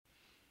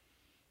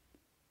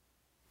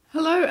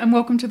Hello and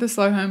welcome to the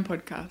Slow Home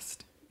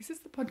Podcast. This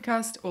is the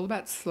podcast all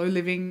about slow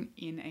living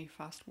in a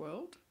fast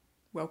world.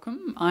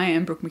 Welcome. I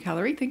am Brooke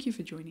McAlary. Thank you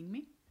for joining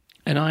me.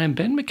 And I am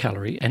Ben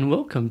McAlary, and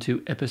welcome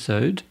to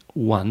episode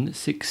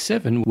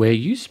 167, where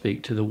you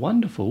speak to the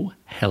wonderful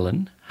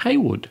Helen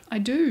Hayward. I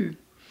do.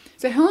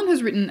 So Helen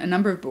has written a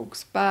number of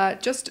books, but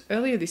just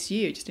earlier this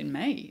year, just in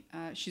May,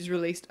 she's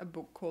released a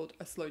book called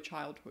A Slow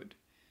Childhood.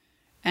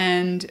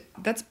 And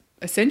that's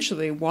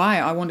essentially why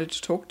I wanted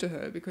to talk to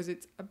her, because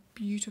it's a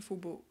beautiful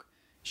book.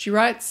 She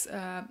writes,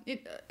 a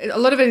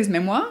lot of it is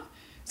memoir,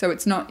 so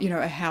it's not,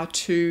 a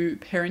how-to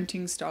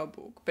parenting style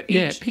book. But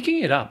picking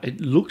it up, it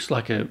looks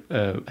like a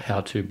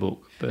how-to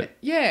book, but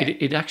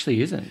it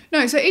actually isn't.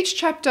 No, so each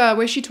chapter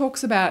where she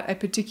talks about a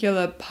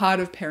particular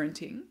part of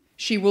parenting,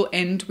 she will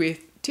end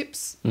with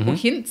tips or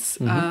hints,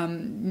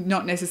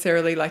 not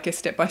necessarily like a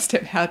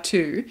step-by-step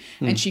how-to.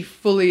 And she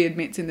fully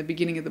admits in the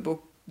beginning of the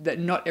book that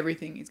not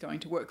everything is going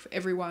to work for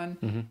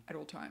everyone at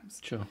all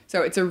times. Sure.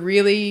 So it's a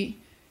really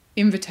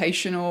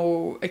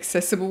invitational,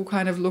 accessible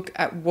kind of look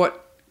at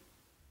what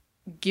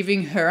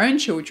giving her own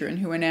children,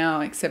 who are now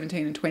like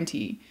 17 and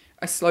 20,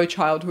 a slow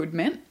childhood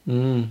meant.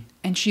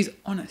 And she's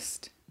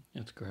honest.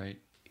 That's great.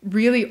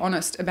 Really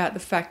honest about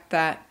the fact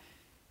that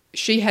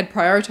she had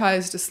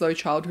prioritized a slow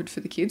childhood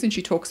for the kids, and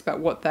she talks about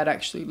what that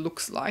actually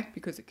looks like,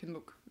 because it can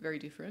look very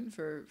different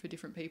for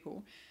different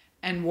people,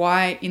 and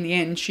why in the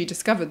end she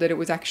discovered that it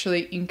was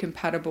actually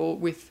incompatible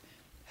with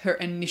her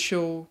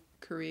initial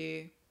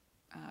career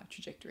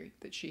trajectory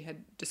that she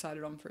had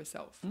decided on for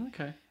herself.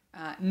 Okay.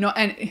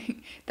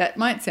 And that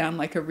might sound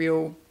like a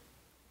real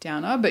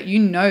downer, but you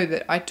know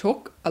that I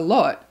talk a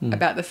lot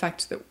about the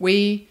fact that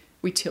we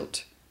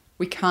tilt.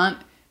 We can't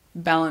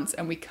balance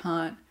and we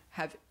can't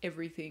have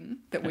everything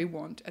that we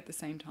want at the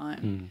same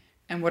time.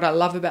 And what I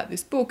love about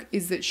this book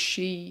is that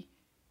she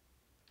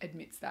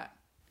admits that.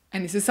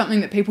 And this is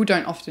something that people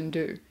don't often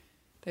do.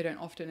 They don't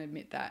often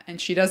admit that. And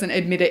she doesn't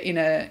admit it in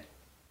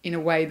a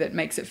way that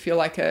makes it feel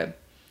like a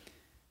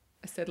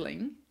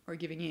settling or a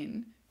giving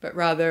in, but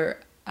rather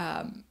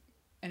an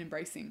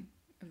embracing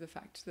of the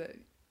fact that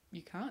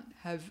you can't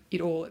have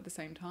it all at the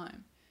same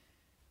time.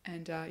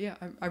 And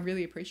I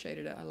really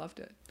appreciated it. I loved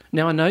it.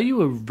 Now, I know you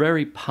were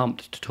very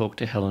pumped to talk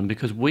to Helen,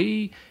 because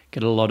we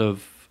get a lot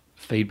of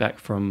feedback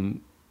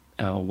from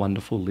our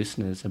wonderful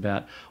listeners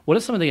about what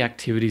are some of the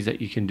activities that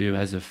you can do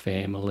as a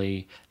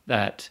family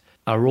that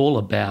are all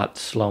about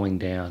slowing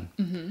down.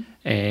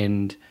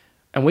 And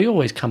we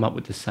always come up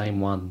with the same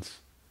ones: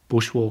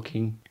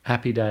 bushwalking,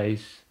 happy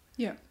days.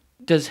 Yeah.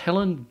 Does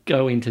Helen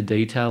go into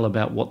detail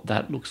about what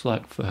that looks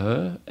like for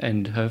her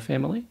and her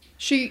family?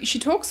 She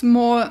talks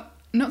more,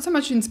 not so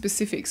much in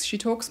specifics, she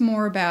talks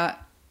more about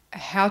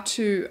how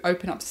to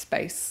open up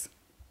space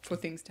for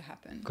things to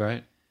happen.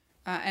 Great.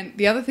 And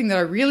the other thing that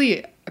I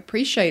really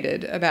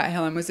appreciated about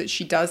Helen was that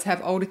she does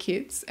have older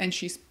kids, and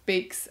she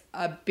speaks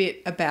a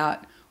bit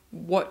about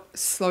what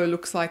slow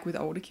looks like with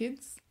older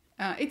kids.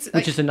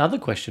 Which is another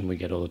question we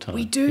get all the time.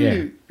 We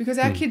do, because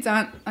our kids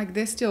aren't,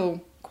 they're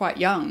still quite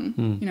young,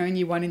 in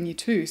year 1 and year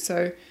 2.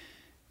 So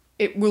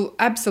it will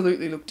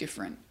absolutely look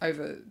different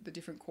over the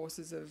different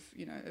courses of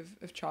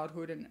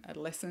childhood and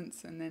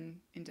adolescence and then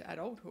into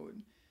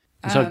adulthood.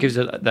 And so it gives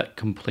it that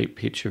complete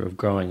picture of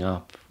growing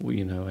up,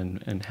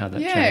 and how that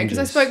changes. Yeah, because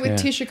I spoke with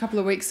Tish a couple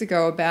of weeks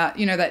ago about,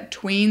 that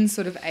tween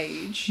sort of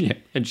age. Yeah,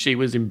 and she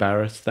was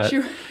embarrassed that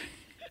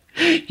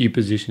you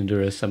positioned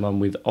her as someone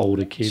with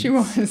older kids. She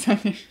was.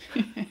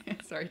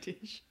 Sorry,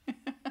 Tish.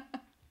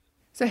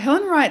 So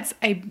Helen writes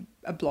a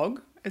blog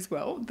as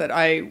well that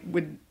I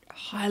would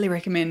highly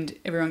recommend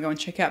everyone go and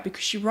check out,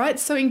 because she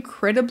writes so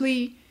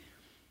incredibly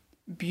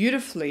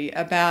beautifully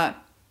about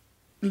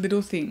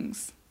little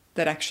things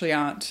that actually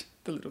aren't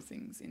the little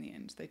things in the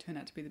end. They turn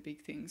out to be the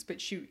big things. But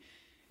she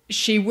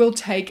will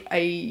take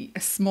a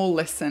small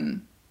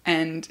lesson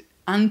and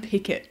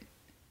unpick it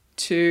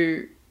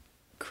to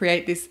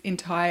create this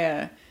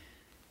entire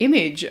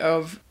image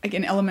of, like,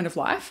 an element of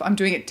life. I'm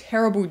doing a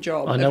terrible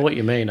job. I know what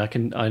you mean. I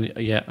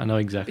know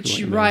exactly what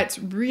you mean. She writes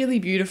really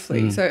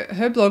beautifully. So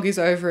her blog is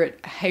over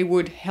at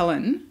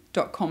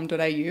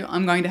haywardhelen.com.au.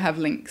 I'm going to have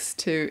links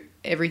to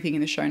everything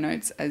in the show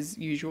notes as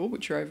usual,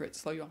 which are over at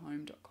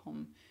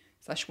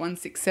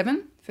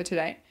slowyourhome.com/167 for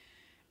today.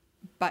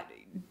 But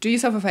do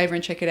yourself a favour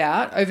and check it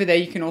out. Over there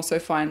you can also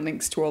find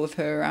links to all of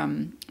her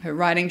her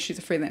writing. She's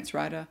a freelance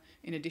writer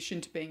in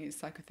addition to being a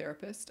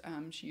psychotherapist.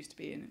 She used to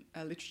be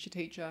a literature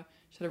teacher.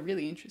 She had a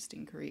really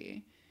interesting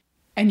career.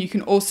 And you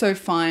can also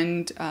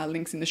find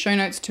links in the show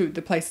notes to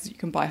the places you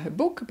can buy her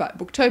book, about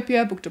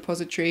Booktopia, Book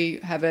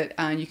Depository, have it.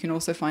 And you can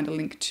also find a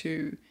link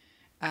to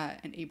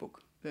an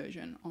ebook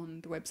version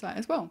on the website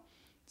as well.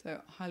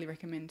 So I highly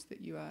recommend that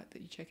you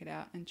check it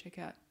out, and check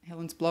out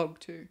Helen's blog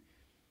too.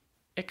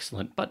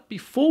 Excellent. But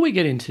before we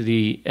get into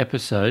the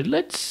episode,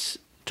 let's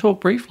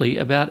talk briefly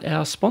about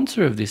our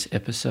sponsor of this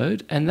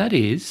episode, and that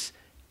is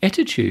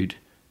Ettitude,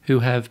 who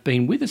have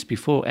been with us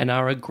before and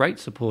are a great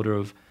supporter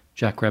of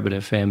Jackrabbit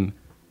FM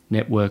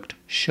networked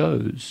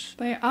shows.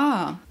 They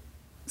are.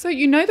 So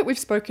you know that we've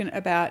spoken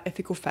about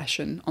ethical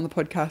fashion on the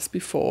podcast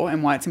before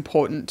and why it's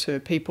important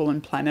to people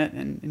and planet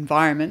and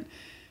environment.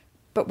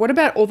 But what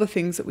about all the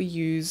things that we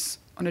use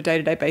on a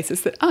day-to-day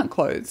basis that aren't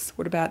clothes?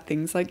 What about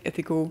things like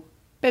ethical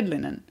bed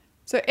linen?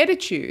 So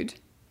Ettitude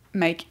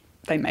make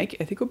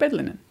ethical bed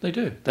linen. They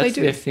do. That's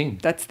their thing.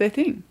 That's their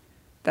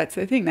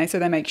thing.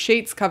 They make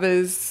sheets,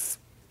 covers,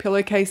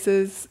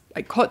 pillowcases,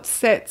 like cot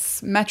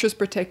sets, mattress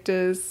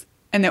protectors,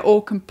 and they're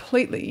all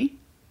completely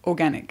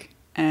organic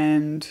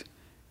and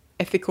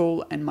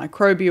ethical and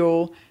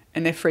microbial,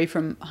 and they're free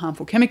from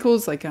harmful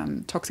chemicals like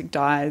toxic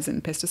dyes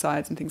and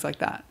pesticides and things like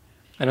that.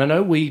 And I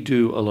know we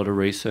do a lot of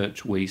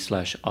research,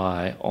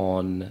 we/I,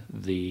 on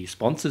the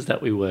sponsors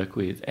that we work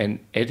with, and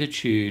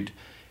Ettitude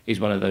is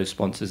one of those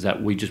sponsors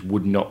that we just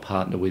would not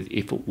partner with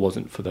if it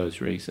wasn't for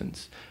those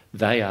reasons.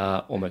 They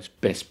are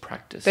almost best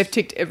practice. They've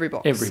ticked every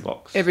box.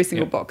 Every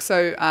single box.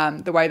 So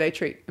the way they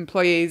treat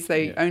employees,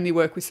 they only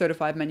work with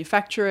certified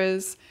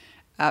manufacturers.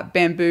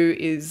 Bamboo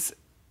is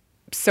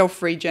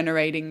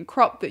self-regenerating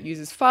crop that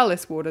uses far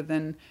less water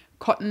than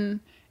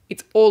cotton.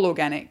 It's all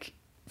organic.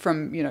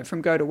 From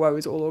go to woe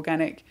is all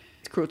organic.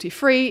 It's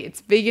cruelty-free.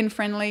 It's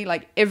vegan-friendly.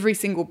 Like every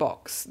single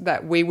box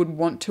that we would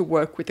want to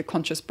work with a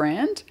conscious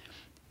brand,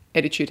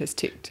 Ettitude has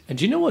ticked. And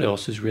do you know what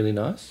else is really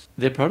nice?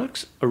 Their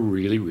products are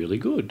really, really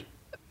good.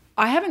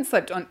 I haven't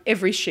slept on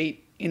every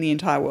sheet in the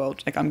entire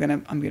world. Like I'm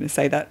gonna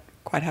say that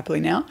quite happily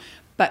now.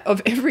 But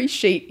of every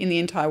sheet in the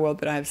entire world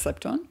that I have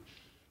slept on,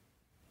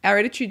 our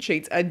Ettitude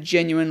sheets are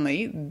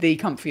genuinely the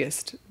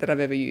comfiest that I've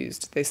ever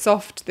used. They're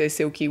soft, they're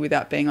silky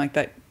without being like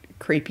that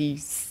creepy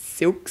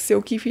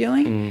silky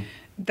feeling.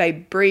 They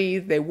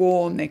breathe, they're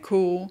warm, they're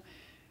cool.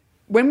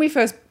 When we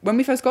first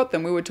got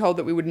them, we were told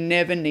that we would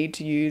never need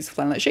to use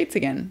flannelette sheets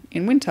again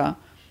in winter,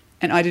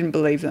 and I didn't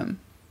believe them.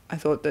 I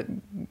thought that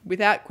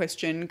without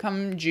question,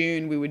 come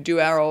June, we would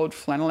do our old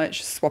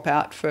flannelette swap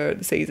out for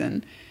the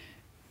season.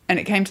 And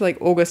it came to like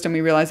August and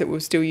we realised that we were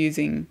still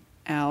using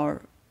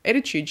our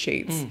Ettitude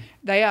sheets.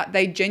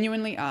 They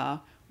genuinely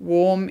are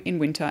warm in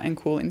winter and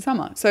cool in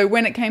summer. So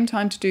when it came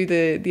time to do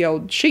the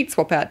old sheet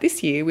swap out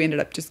this year, we ended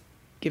up just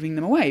giving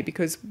them away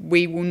because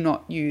we will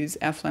not use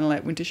our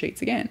flannelette winter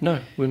sheets again.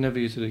 No, we'll never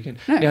use it again.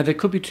 No. Now, there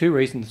could be two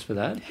reasons for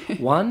that.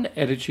 One,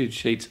 Ettitude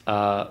sheets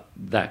are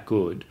that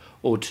good.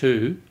 Or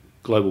two,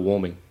 global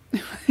warming.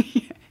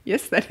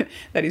 Yes, that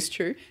is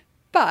true.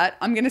 But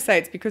I'm going to say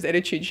it's because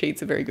Ettitude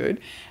sheets are very good.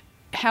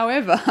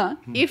 However,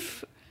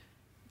 if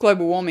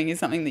global warming is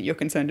something that you're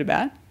concerned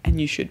about, and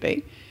you should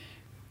be,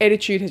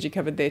 Ettitude has you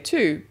covered there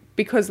too.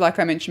 Because like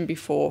I mentioned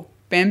before,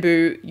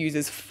 bamboo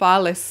uses far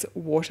less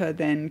water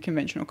than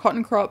conventional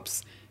cotton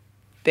crops.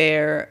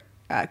 They're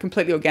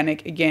completely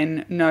organic.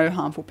 Again, no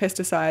harmful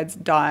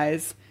pesticides,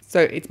 dyes.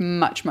 So it's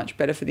much, much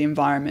better for the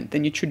environment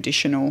than your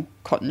traditional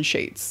cotton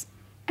sheets.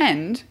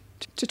 And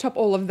to top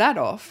all of that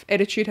off,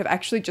 Ettitude have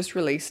actually just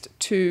released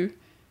 2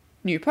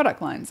 new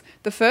product lines.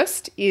 The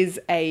first is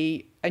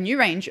a new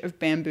range of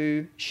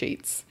bamboo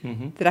sheets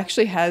that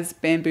actually has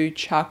bamboo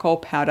charcoal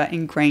powder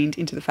ingrained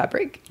into the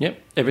fabric. Yep,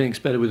 everything's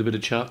better with a bit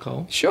of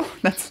charcoal. Sure,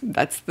 that's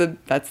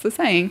the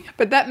saying.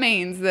 But that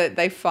means that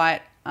they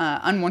fight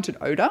unwanted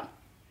odour,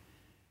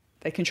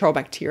 they control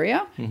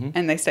bacteria,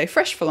 and they stay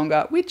fresh for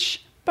longer,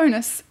 which,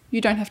 bonus, you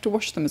don't have to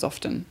wash them as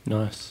often.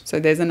 Nice. So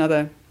there's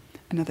another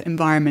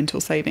environmental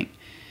saving.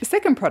 The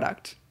second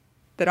product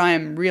that I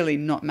am really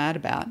not mad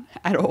about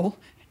at all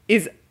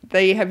is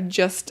they have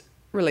just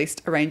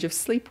released a range of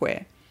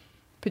sleepwear.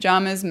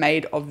 Pyjamas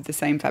made of the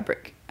same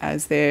fabric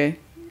as their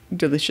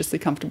deliciously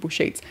comfortable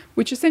sheets,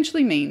 which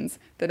essentially means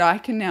that I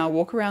can now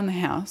walk around the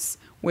house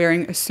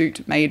wearing a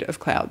suit made of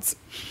clouds.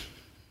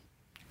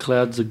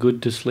 Clouds are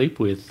good to sleep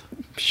with.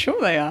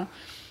 Sure they are.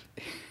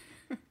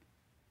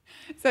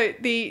 So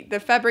the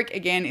fabric,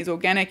 again, is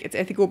organic. It's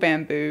ethical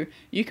bamboo.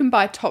 You can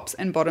buy tops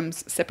and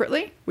bottoms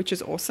separately, which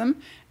is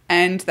awesome.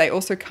 And they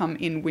also come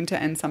in winter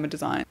and summer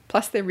design.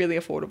 Plus, they're really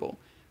affordable.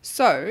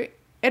 So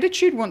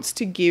Ettitude wants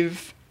to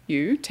give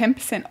you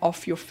 10%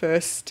 off your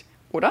first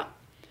order.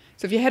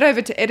 So if you head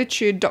over to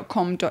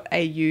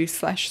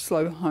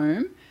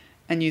ettitude.com.au/slowhome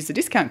and use the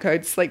discount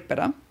code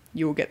SLEEPBETTER,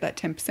 you will get that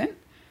 10%.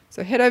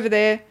 So head over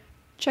there,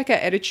 check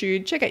out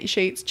Ettitude, check out your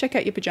sheets, check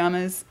out your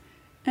pajamas,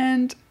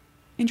 and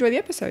enjoy the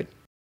episode.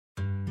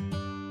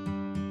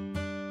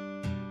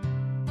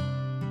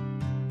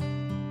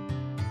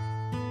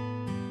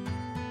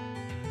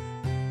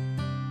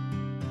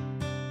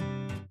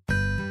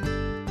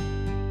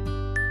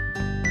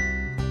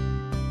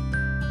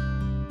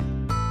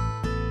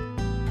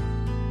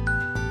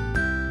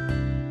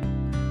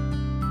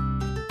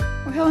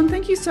 Well, Helen,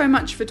 thank you so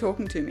much for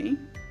talking to me.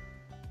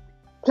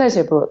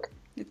 Pleasure, Brooke.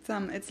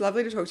 It's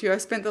lovely to talk to you. I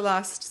spent the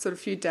last sort of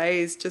few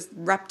days just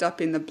wrapped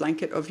up in the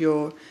blanket of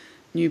your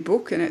new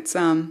book, and it's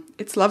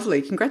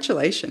lovely.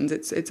 Congratulations.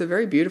 It's a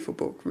very beautiful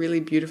book,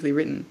 really beautifully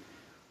written.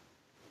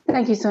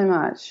 Thank you so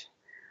much.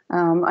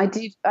 I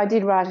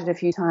did write it a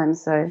few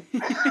times, so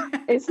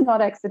it's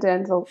not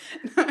accidental.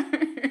 No.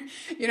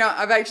 You know,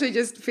 I've actually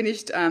just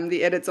finished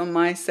the edits on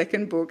my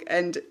second book,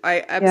 and I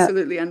Yeah.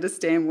 absolutely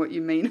understand what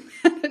you mean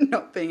about it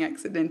not being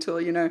accidental.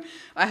 You know,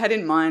 I had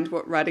in mind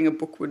what writing a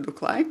book would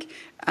look like.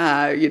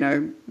 You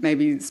know,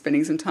 maybe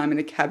spending some time in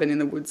a cabin in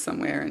the woods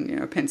somewhere, and, you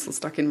know, a pencil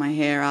stuck in my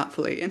hair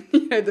artfully, and,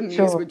 you know, the muse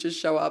Sure. would just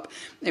show up.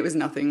 It was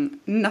nothing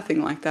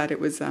like that. It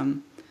was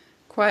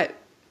quite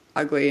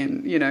ugly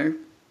and, you know,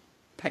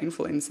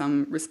 painful in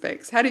some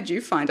respects. How did you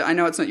find it? I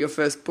know it's not your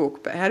first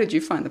book, but how did you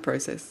find the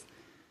process?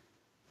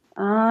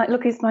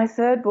 Look, it's my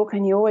third book,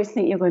 and you always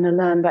think you're going to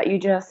learn, but you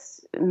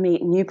just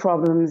meet new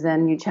problems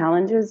and new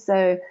challenges.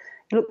 So,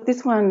 look,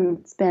 this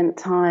one spent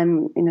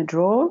time in a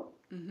drawer.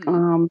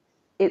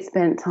 It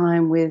spent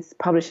time with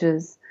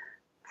publishers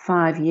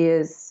 3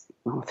 years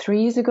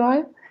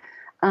ago.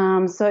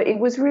 So it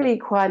was really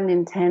quite an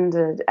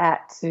intended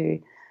act to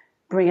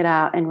bring it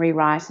out and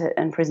rewrite it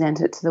and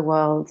present it to the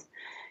world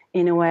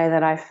in a way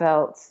that I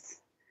felt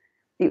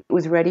it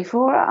was ready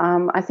for.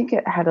 I think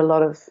it had a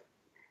lot of,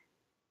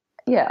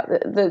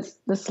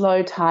 the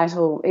slow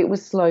title, it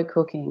was slow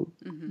cooking.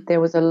 There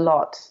was a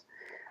lot.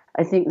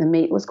 I think the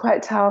meat was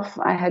quite tough.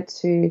 I had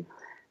to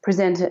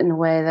present it in a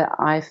way that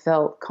I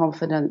felt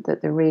confident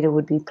that the reader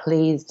would be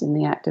pleased in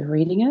the act of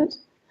reading it.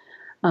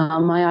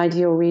 My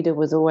ideal reader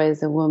was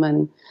always a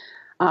woman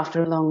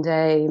after a long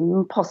day,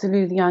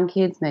 possibly with young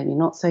kids, maybe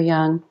not so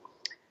young,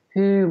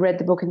 who read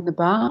the book in the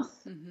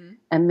bath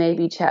and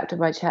maybe chapter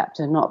by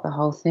chapter, not the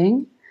whole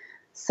thing.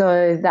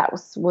 So that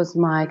was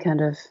my kind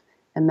of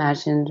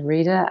imagined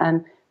reader.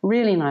 And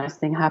really nice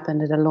thing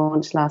happened at a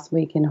launch last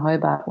week in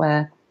Hobart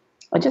where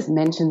I just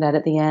mentioned that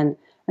at the end,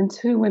 and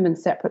 2 women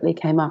separately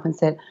came up and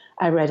said,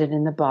 I read it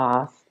in the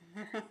bath.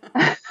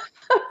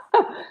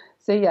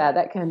 So, yeah,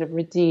 that kind of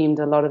redeemed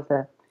a lot of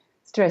the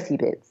stressy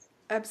bits.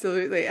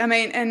 Absolutely. I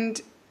mean, and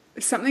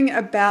something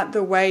about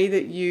the way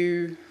that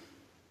you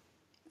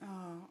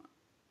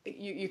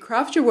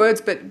craft your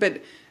words,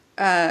 but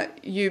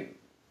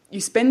you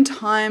spend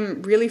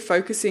time really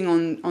focusing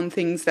on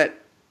things that,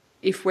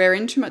 if we're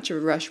in too much of a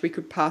rush, we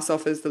could pass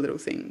off as the little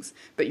things.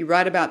 But you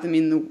write about them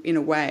in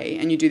a way,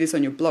 and you do this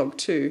on your blog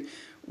too,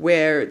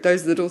 where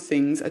those little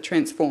things are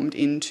transformed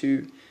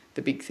into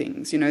the big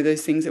things. You know,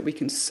 those things that we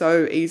can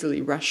so easily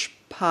rush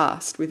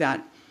past without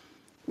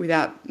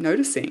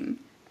noticing.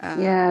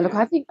 Look,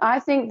 I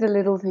think the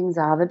little things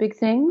are the big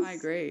things. I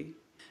agree.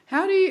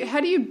 How do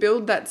you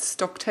build that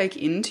stock take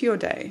into your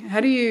day?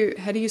 How do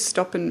you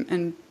stop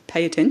and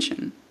pay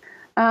attention?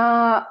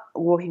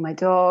 Walking my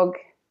dog,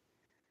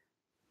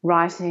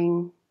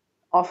 writing,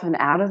 often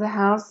out of the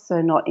house,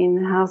 so not in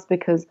the house,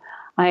 because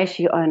I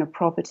actually own a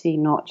property,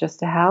 not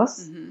just a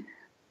house.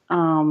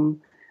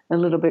 A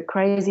little bit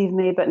crazy of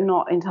me, but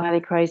not entirely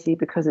crazy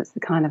because it's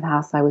the kind of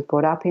house I was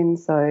brought up in.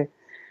 So,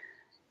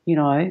 you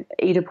know,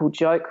 Oedipal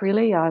joke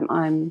really.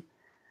 I'm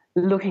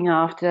looking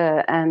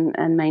after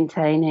and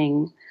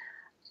maintaining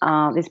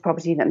this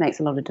property that makes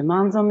a lot of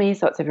demands on me.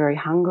 So it's a very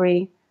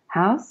hungry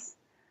house.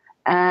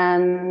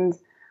 And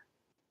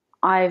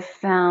I've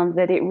found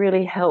that it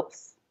really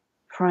helps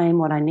frame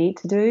what I need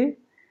to do.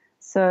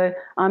 So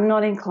I'm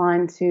not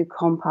inclined to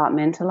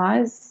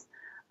compartmentalize,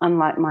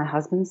 unlike my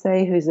husband,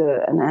 say, who's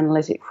an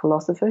analytic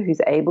philosopher who's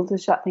able to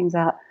shut things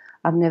out.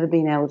 I've never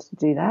been able to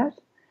do that.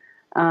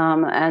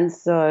 And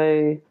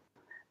so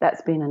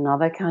that's been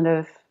another kind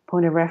of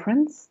point of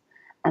reference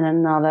and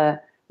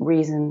another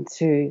reason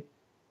to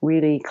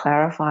really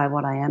clarify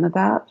what I am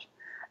about.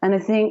 And I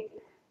think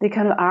the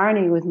kind of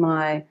irony with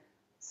my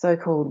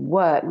so-called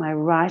work, my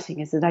writing,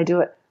 is that I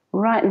do it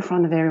right in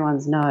front of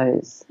everyone's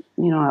nose.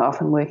 You know, I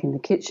often work in the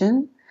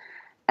kitchen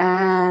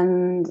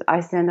and I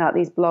send out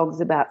these blogs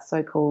about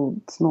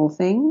so-called small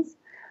things.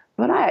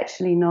 But I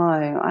actually know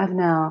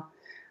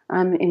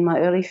I'm in my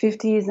early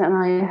 50s and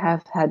I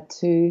have had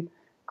 2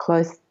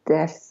 close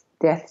deaths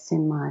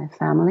in my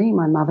family,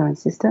 my mother and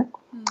sister.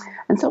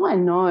 And so I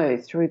know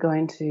through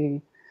going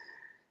through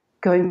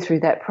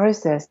that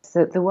process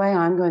that the way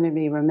I'm going to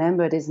be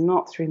remembered is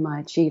not through my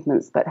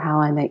achievements, but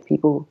how I make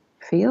people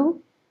feel.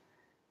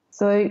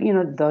 So, you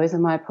know, those are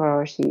my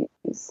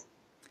priorities.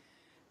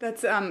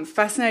 That's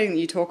fascinating that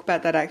you talk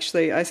about that,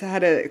 actually. I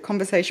had a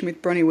conversation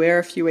with Bronnie Ware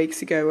a few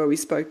weeks ago where we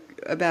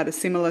spoke about a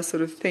similar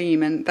sort of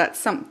theme, and that's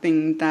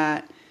something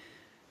that,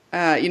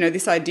 you know,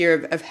 this idea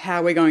of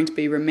how we're going to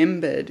be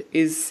remembered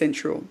is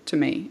central to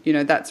me. You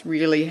know, that's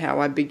really how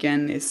I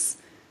began this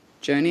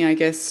journey, I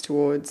guess,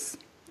 towards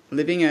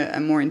living a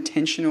more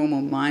intentional,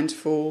 more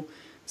mindful,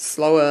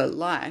 slower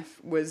life,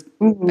 was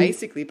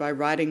basically by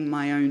writing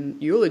my own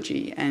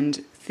eulogy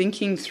and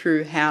thinking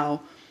through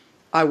how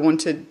I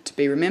wanted to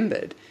be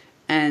remembered.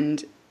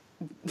 And,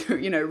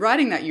 you know,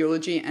 writing that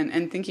eulogy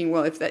and thinking,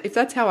 well, if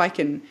that's how I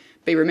can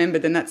be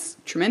remembered, then that's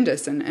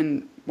tremendous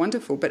and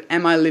wonderful. But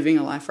am I living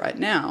a life right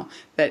now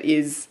that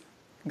is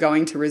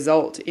going to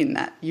result in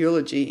that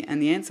eulogy?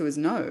 And the answer was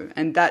no.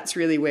 And that's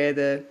really where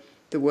the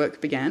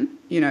work began,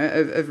 you know,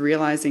 of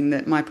realizing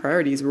that my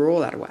priorities were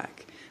all out of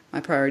whack.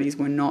 My priorities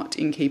were not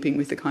in keeping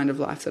with the kind of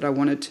life that I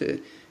wanted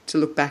to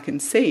look back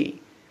and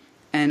see.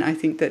 And I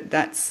think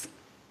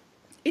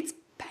it's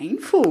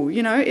painful.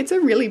 It's a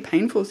really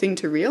painful thing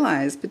to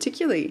realize,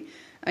 particularly.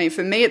 I mean,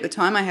 for me at the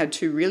time, I had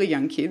two really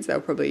young kids. They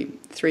were probably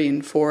 3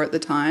 and 4 at the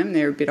time.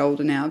 They're a bit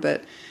older now,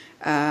 but,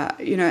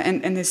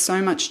 and there's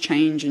so much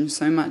change and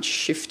so much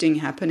shifting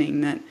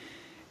happening that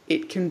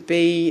it can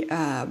be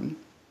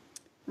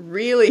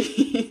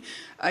really,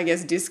 I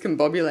guess,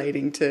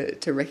 discombobulating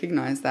to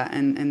recognise that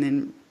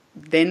and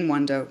then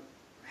wonder,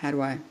 how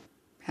do I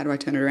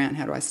turn it around?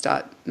 How do I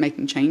start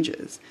making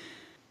changes?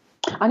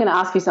 I'm going to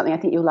ask you something. I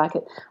think you'll like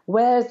it.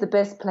 Where's the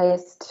best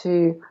place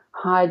to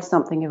hide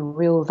something of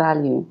real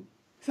value?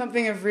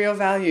 Something of real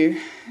value.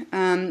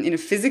 In a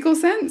physical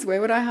sense,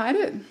 where would I hide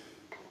it?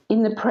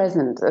 In the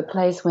present, a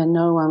place where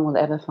no one will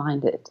ever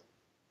find it.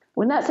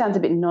 Well, that sounds a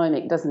bit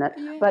gnomic, doesn't it?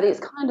 Yeah. But it's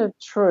kind of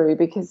true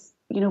because,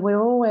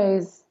 we're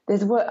always,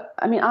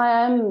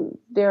 I am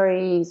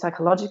very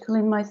psychological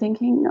in my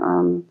thinking.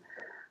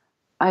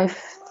 My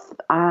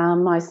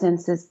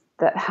sense is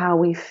that how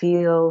we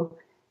feel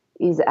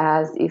is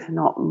as, if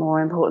not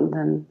more important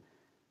than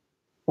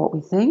what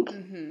we think.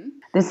 Mm-hmm.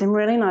 There's some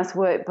really nice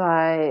work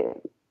by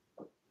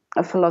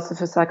a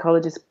philosopher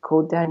psychologist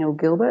called Daniel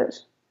Gilbert,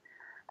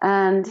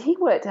 and he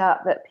worked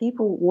out that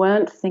people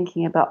weren't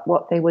thinking about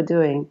what they were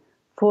doing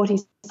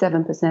 47%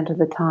 of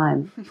the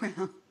time.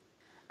 Wow.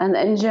 And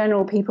in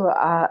general, people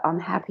are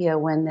unhappier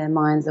when their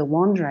minds are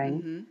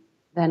wandering mm-hmm.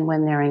 than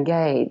when they're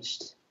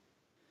engaged.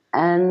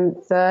 And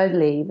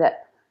thirdly,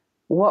 that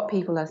what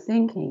people are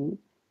thinking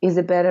is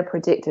a better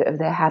predictor of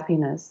their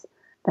happiness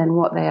than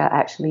what they are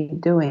actually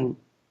doing.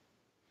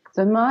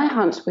 So my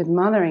hunch with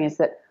mothering is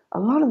that a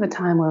lot of the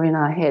time we're in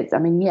our heads. I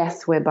mean,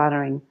 yes, we're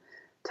buttering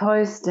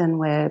toast and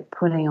we're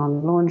putting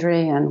on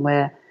laundry and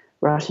we're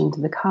rushing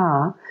to the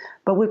car,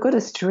 but we've got a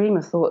stream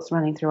of thoughts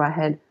running through our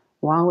head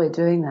while we're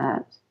doing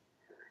that.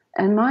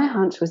 And my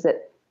hunch was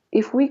that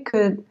if we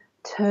could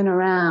turn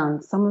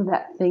around some of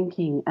that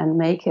thinking and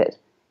make it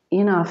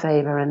in our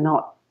favour and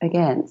not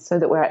against, so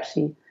that we're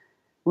actually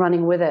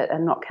running with it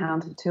and not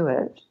counter to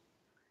it,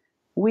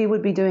 we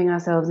would be doing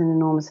ourselves an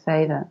enormous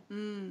favour.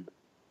 Mm.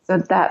 So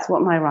that's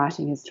what my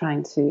writing is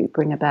trying to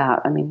bring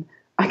about. I mean,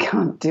 I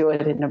can't do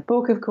it in a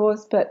book, of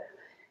course, but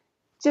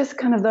just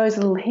kind of those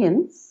little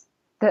hints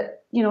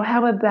that,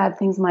 however bad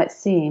things might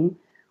seem,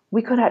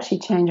 we could actually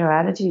change our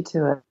attitude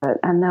to it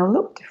and they'll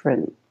look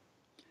different.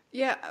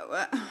 Yeah,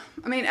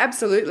 I mean,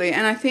 absolutely.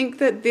 And I think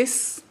that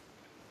this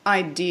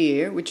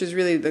idea, which is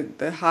really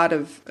the heart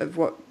of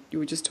what you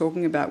were just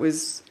talking about,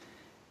 was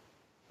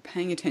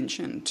paying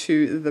attention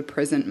to the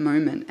present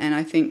moment. And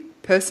I think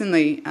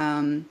personally,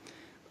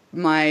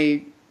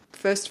 my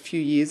first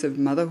few years of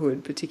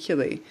motherhood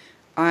particularly,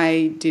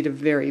 I did a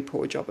very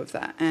poor job of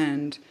that.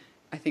 And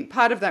I think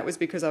part of that was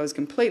because I was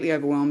completely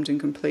overwhelmed and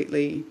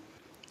completely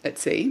at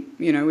sea,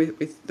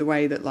 with the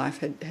way that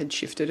life had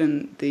shifted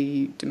and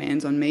the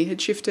demands on me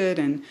had shifted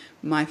and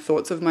my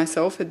thoughts of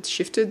myself had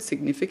shifted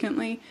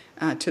significantly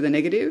to the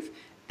negative.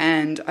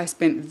 And I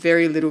spent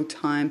very little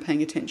time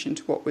paying attention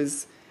to what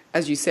was,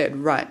 as you said,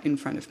 right in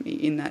front of me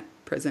in that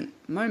present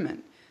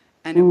moment.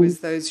 And it was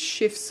those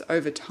shifts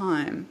over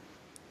time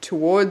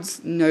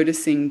towards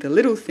noticing the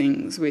little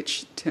things,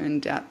 which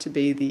turned out to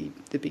be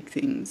the big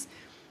things,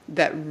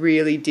 that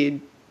really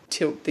did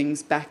tilt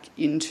things back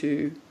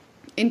into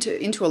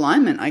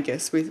alignment, I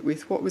guess,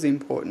 with what was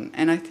important.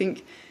 And I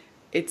think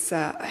it's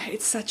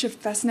such a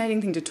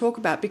fascinating thing to talk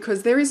about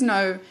because there is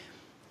no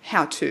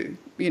how-to,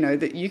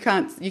 that you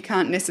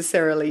can't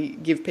necessarily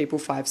give people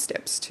 5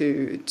 steps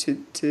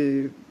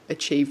to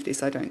achieve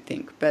this, I don't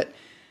think. But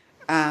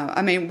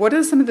I mean, what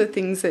are some of the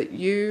things that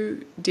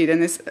you did?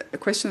 And there's a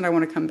question that I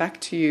want to come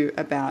back to you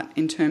about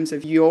in terms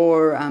of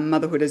your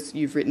motherhood, as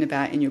you've written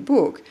about in your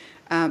book.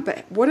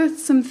 But what are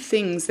some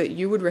things that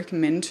you would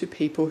recommend to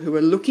people who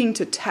are looking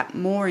to tap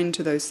more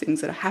into those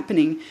things that are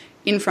happening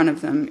in front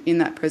of them in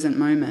that present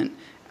moment,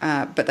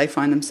 but they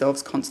find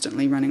themselves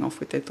constantly running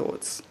off with their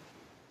thoughts?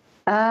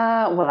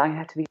 Well, I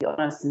have to be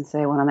honest and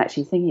say what I'm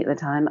actually thinking at the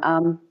time.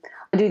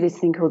 I do this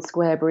thing called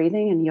square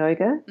breathing in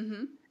yoga,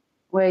 Mm-hmm.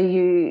 where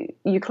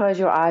you close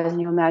your eyes and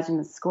you imagine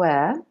a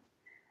square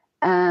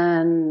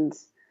and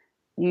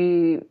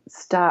you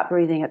start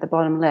breathing at the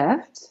bottom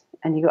left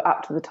and you go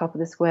up to the top of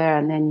the square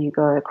and then you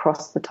go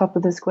across the top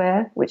of the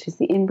square, which is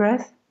the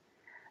in-breath,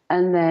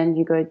 and then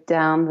you go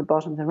down the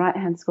bottom of the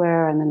right-hand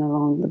square and then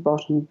along the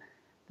bottom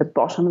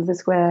of the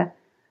square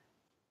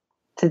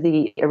to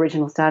the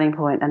original starting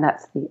point, and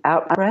that's the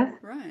out-breath.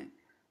 Right.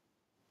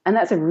 And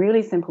that's a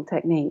really simple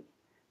technique,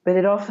 but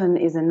it often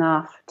is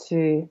enough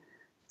to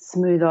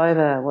smooth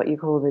over what you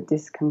call the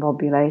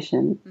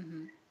discombobulation,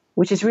 Mm-hmm.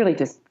 which is really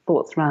just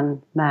thoughts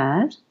run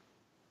mad.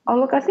 Oh,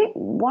 look, I think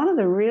one of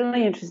the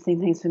really interesting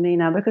things for me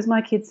now, because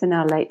my kids are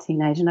now late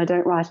teenage, and I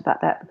don't write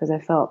about that because I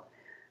felt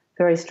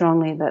very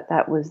strongly that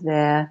that was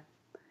their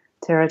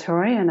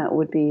territory and it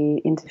would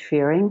be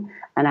interfering.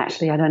 And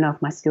actually, I don't know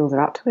if my skills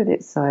are up to it.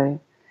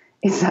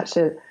 It's such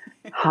a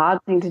hard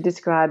thing to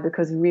describe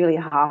because really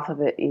half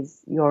of it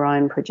is your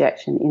own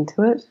projection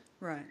into it.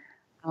 Right.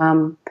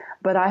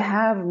 But I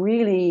have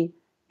really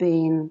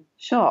been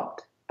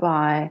shocked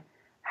by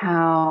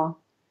how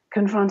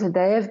confronted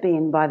they have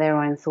been by their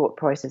own thought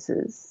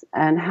processes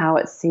and how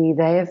at sea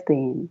they have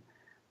been.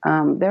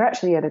 They're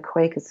actually at a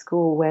Quaker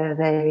school where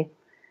they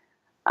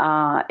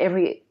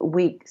every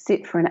week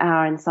sit for an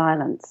hour in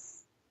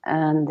silence,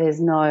 and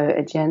there's no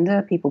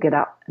agenda. People get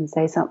up and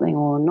say something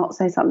or not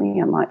say something.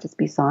 It might just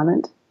be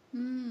silent.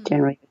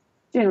 Generally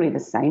the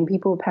same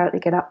people apparently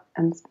get up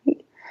and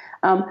speak.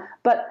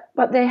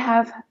 But they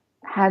have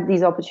had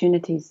these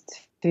opportunities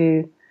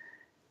to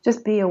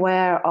just be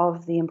aware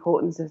of the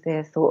importance of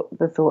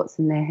the thoughts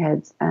in their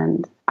heads.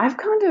 And I've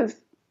kind of,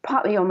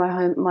 partly on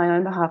my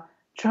own behalf,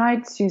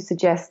 tried to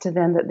suggest to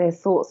them that their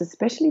thoughts,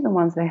 especially the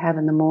ones they have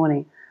in the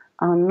morning,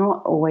 are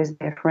not always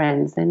their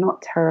friends. They're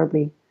not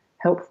terribly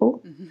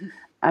helpful. Mm-hmm.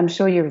 I'm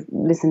sure you've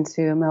listened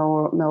to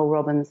Mel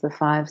Robbins' the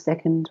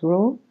 5-second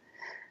rule,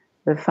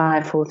 the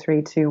 5, 4,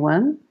 3, 2,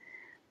 1,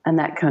 and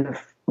that kind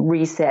of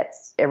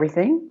resets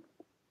everything.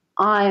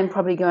 I am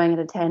probably going at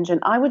a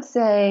tangent. I would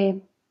say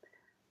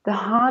the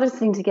hardest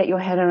thing to get your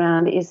head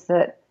around is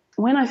that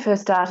when I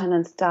first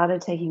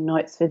started taking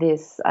notes for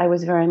this, I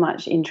was very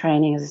much in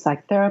training as a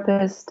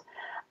psychotherapist,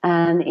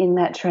 and in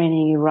that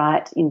training you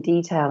write in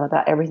detail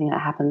about everything that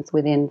happens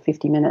within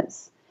 50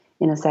 minutes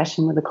in a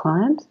session with a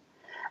client,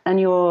 and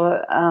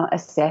you're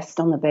assessed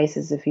on the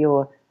basis of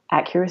your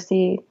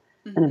accuracy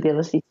and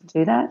ability to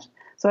do that.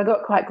 So I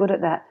got quite good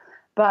at that.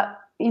 But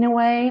in a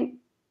way,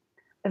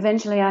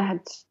 eventually I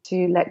had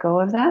to let go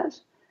of that,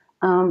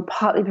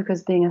 partly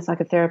because being a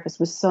psychotherapist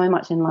was so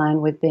much in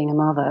line with being a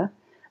mother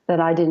that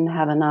I didn't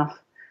have enough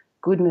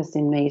goodness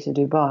in me to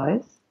do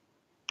both.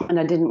 And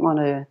I didn't want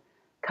to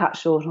cut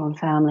short on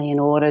family in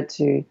order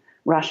to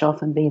rush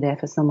off and be there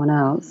for someone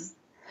else.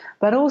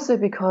 But also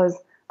because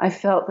I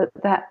felt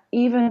that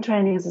even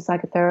training as a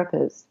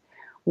psychotherapist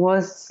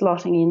was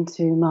slotting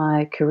into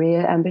my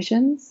career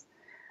ambitions,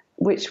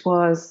 which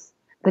was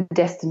the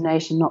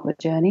destination, not the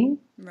journey.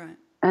 Right.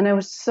 And it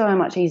was so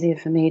much easier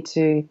for me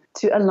to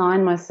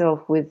align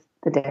myself with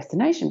the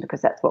destination, because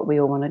that's what we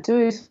all want to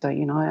do. So,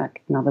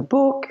 another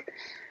book,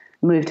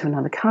 move to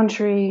another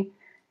country,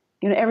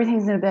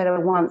 everything's in a better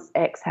once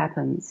X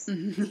happens.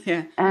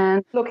 Yeah.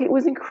 And look, it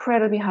was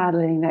incredibly hard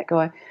letting that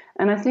go.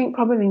 And I think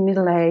probably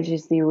middle age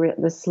is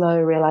the slow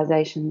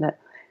realization that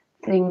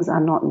things are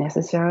not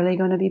necessarily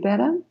going to be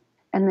better,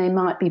 and they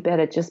might be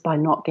better just by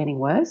not getting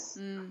worse.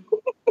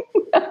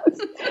 That's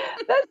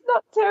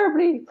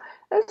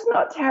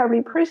not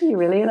terribly pretty,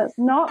 really, and it's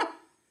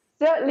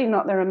certainly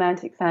not the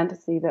romantic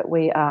fantasy that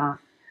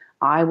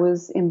I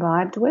was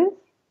imbibed with.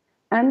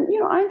 And,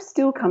 I'm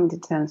still coming to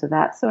terms with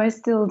that. So I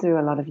still do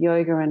a lot of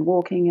yoga and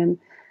walking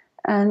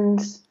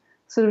and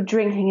sort of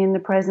drinking in the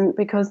present,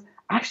 because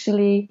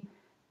actually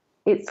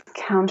it's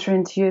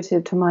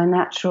counterintuitive to my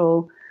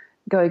natural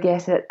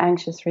go-get-it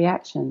anxious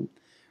reaction.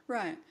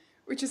 Right.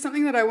 Which is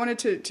something that I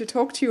wanted to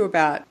talk to you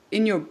about.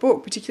 In your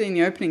book, particularly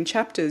in the opening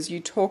chapters,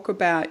 you talk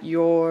about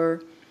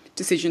your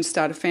decision to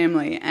start a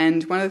family.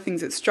 And one of the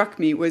things that struck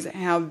me was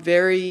how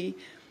very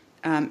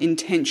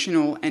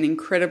intentional and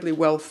incredibly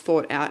well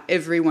thought out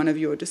every one of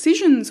your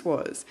decisions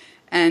was.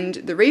 And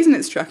the reason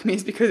it struck me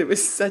is because it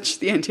was such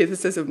the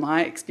antithesis of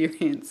my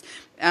experience.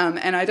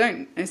 And I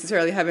don't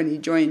necessarily have any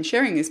joy in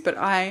sharing this, but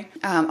I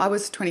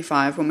was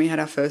 25 when we had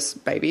our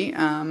first baby.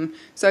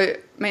 So,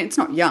 it's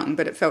not young,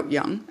 but it felt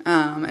young.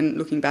 And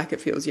looking back,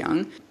 it feels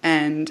young.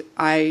 And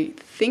I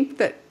think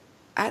that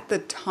at the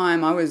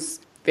time I was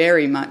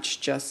very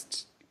much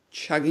just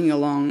chugging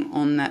along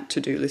on that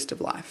to-do list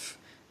of life.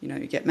 You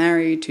get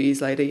married, 2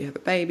 years later you have a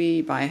baby,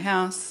 you buy a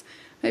house,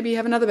 maybe you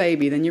have another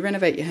baby, then you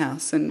renovate your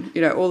house, and,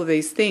 all of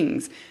these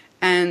things.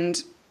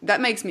 And that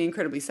makes me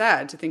incredibly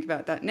sad to think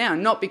about that now,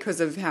 not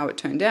because of how it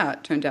turned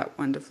out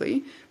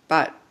wonderfully,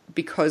 but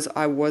because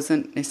I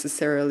wasn't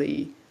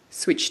necessarily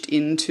switched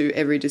into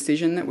every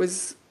decision that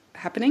was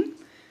happening.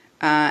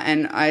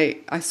 And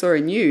I saw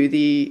in you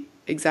the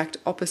exact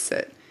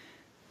opposite.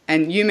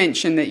 And you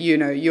mentioned that,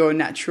 your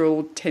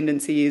natural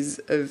tendency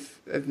is of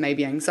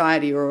maybe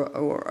anxiety or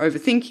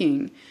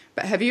overthinking.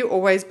 But have you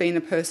always been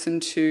a person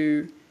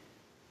to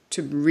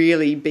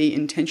really be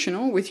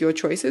intentional with your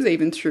choices,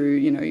 even through,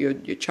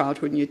 your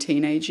childhood and your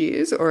teenage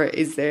years? Or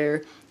is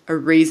there a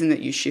reason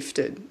that you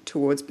shifted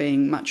towards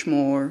being much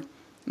more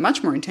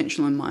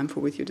intentional and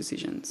mindful with your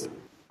decisions?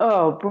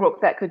 Oh,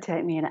 Brooke, that could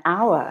take me an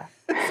hour.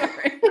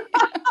 Sorry.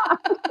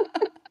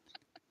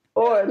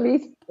 Or at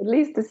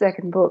least a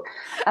second book.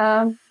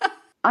 I'm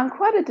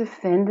quite a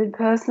defended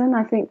person.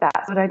 I think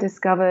that's what I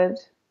discovered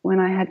when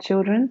I had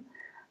children.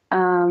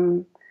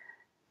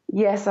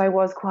 Yes, I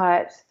was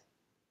quite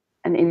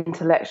an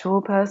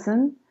intellectual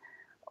person,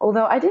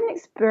 although I didn't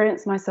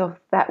experience myself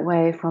that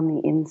way from the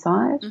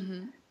inside.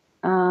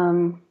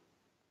 And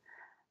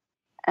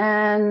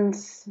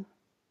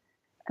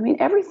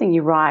everything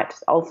you write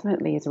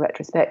ultimately is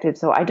retrospective,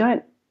 so I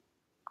don't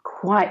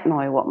quite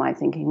know what my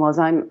thinking was.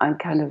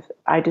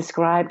 I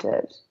described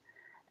it,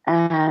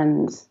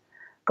 and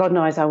God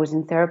knows I was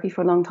in therapy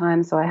for a long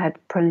time, so I had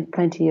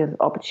plenty of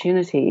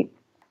opportunity.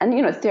 And,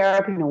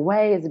 therapy in a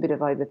way is a bit of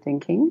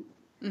overthinking.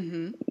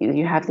 Mm-hmm.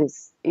 You have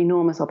this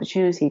enormous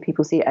opportunity.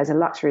 People see it as a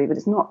luxury, but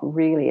it's not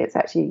really. It's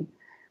actually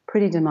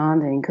pretty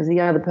demanding because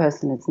the other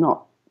person is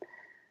not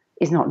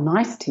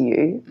nice to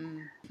you.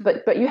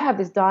 But you have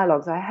this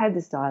dialogue. So I had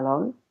this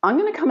dialogue. I'm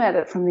going to come at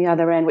it from the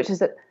other end, which is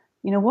that,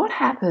 what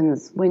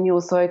happens when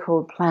your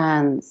so-called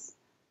plans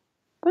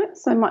don't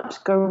so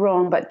much go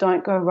wrong but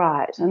don't go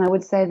right? And I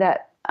would say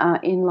that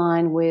in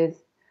line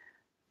with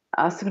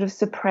a sort of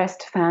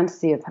suppressed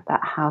fantasy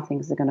about how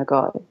things are going to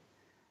go.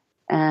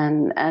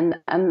 And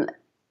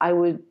I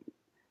would,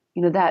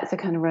 that's a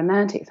kind of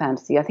romantic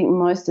fantasy. I think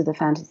most of the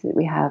fantasies that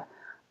we have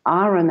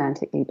are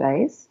romantically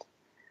based.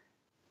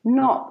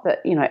 Not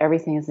that,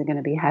 everything isn't going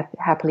to be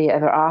happily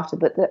ever after,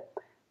 but that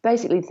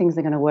basically things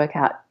are going to work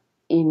out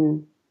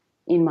in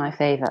my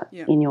favor,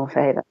 in your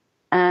favor.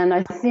 And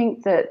I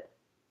think that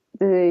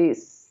the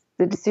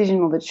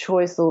decision or the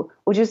choice or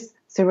just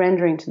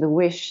surrendering to the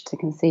wish to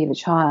conceive a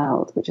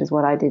child, which is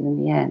what I did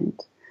in the end.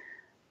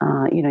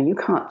 You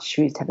can't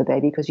choose to have a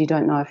baby because you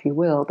don't know if you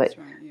will,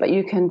 but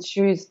you can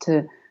choose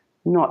to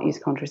not use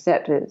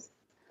contraceptives.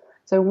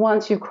 So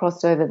once you've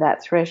crossed over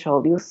that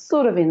threshold, you're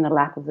sort of in the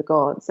lap of the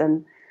gods,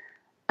 and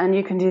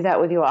you can do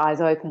that with your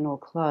eyes open or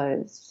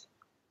closed.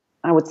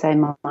 I would say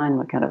mine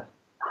were kind of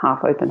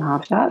half open,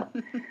 half shut.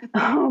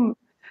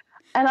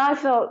 And I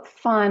felt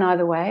fine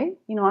either way.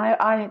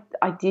 I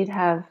did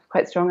have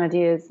quite strong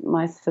ideas,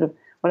 my sort of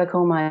what I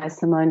call my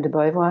Simone de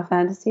Beauvoir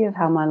fantasy of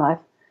how my life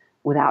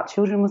without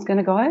children was going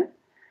to go.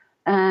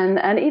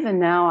 And even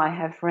now I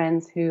have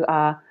friends who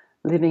are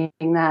living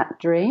that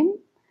dream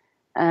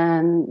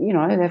and,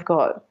 they've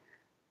got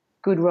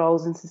good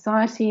roles in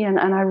society and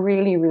I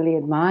really, really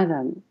admire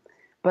them.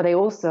 But I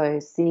also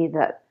see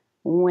that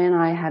when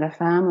I had a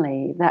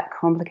family, that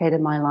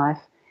complicated my life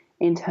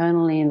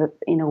internally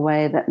in a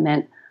way that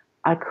meant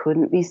I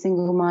couldn't be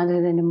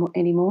single-minded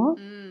anymore.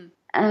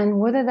 And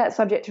whether that's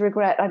subject to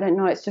regret, I don't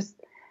know. It's just,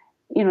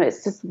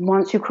 it's just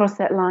once you cross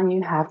that line,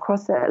 you have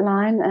crossed that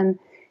line and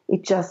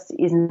it just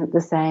isn't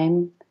the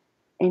same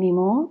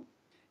anymore.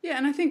 Yeah,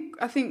 and I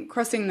think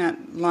crossing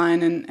that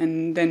line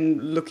and then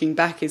looking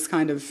back is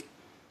kind of,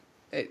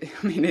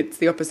 it's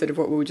the opposite of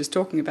what we were just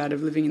talking about,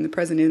 of living in the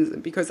present, isn't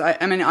it? Because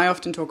I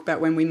often talk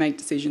about when we make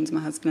decisions,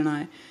 my husband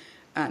and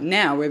I,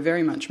 now we're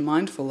very much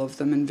mindful of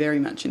them and very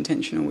much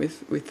intentional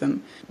with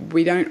them.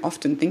 We don't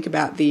often think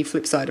about the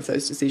flip side of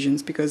those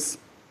decisions because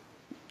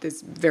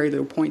there's very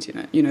little point in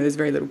it. There's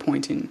very little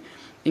point in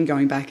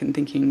going back and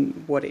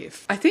thinking, what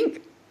if? I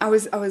think I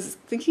was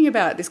thinking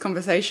about this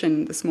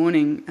conversation this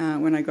morning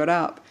when I got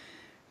up,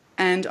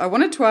 and I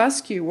wanted to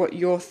ask you what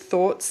your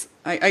thoughts,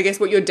 I guess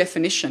what your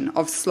definition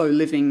of slow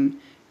living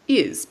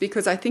is,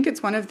 because I think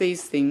it's one of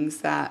these things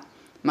that,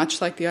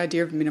 much like the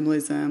idea of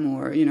minimalism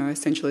or,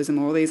 essentialism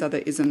or all these other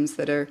isms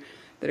that are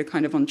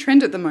kind of on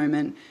trend at the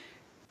moment,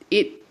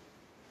 it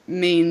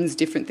means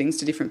different things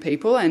to different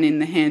people, and in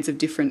the hands of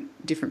different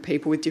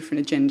people with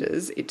different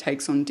agendas, it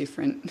takes on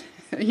different,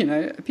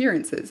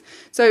 appearances.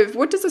 So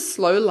what does a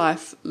slow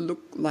life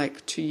look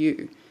like to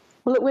you?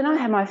 Well, look, when I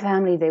had my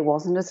family, there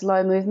wasn't a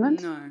slow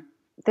movement. No.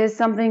 There's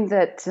something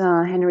that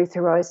Henry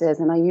Thoreau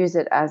says, and I use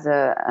it as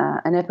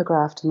an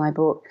epigraph to my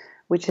book,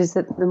 which is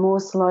that the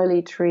more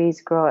slowly trees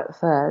grow at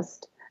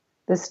first,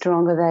 the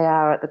stronger they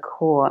are at the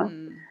core.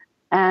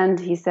 And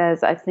he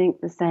says, I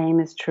think the same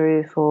is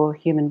true for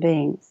human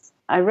beings.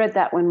 I read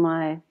that when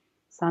my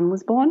son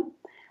was born,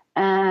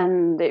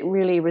 and it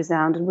really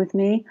resounded with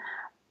me.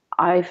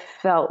 I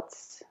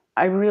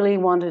really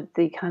wanted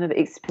the kind of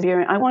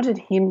experience. I wanted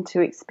him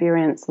to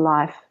experience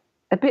life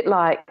a bit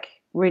like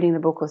reading the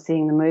book or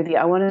seeing the movie.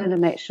 I wanted to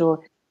make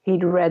sure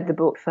he'd read the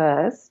book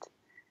first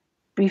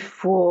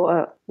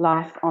before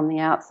life on the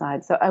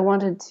outside. So I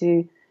wanted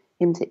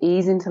him to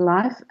ease into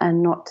life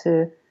and not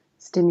to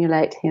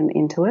stimulate him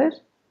into it.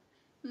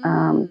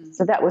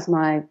 So that was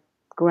my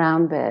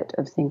ground bed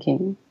of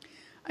thinking.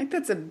 I think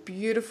that's a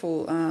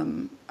beautiful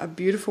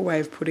way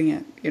of putting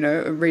it,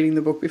 reading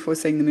the book before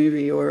seeing the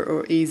movie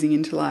or easing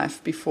into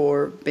life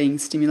before being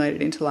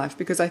stimulated into life,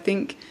 because I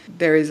think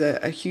there is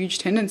a huge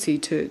tendency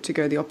to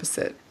go the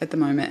opposite at the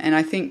moment. And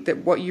I think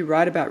that what you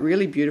write about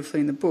really beautifully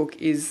in the book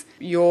is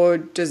your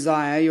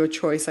desire, your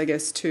choice, I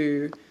guess,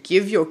 to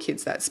give your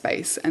kids that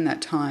space and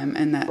that time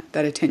and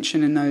that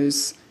attention and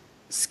those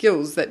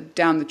skills that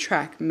down the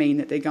track mean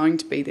that they're going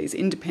to be these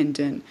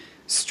independent,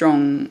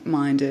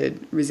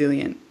 strong-minded,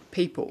 resilient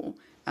people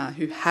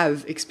who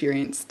have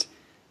experienced,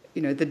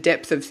 the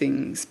depth of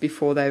things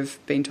before they've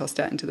been tossed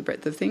out into the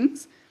breadth of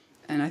things.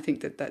 And I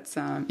think that's,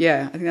 I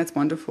think that's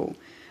wonderful.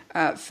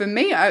 For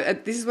me,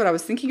 this is what I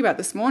was thinking about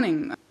this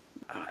morning.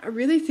 I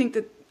really think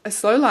that a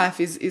slow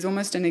life is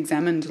almost an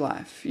examined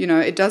life.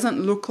 It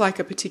doesn't look like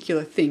a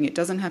particular thing. It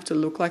doesn't have to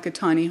look like a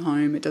tiny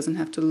home. It doesn't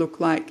have to look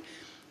like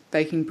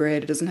baking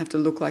bread. It doesn't have to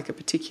look like a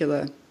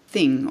particular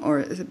thing or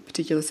a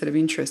particular set of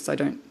interests, I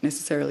don't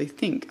necessarily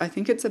think. I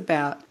think it's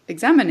about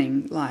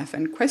examining life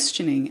and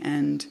questioning,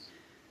 and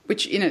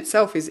which in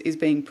itself is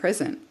being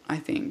present, I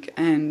think.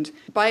 And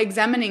by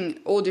examining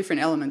all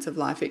different elements of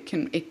life, it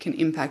can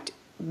impact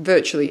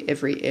virtually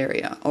every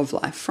area of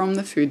life, from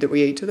the food that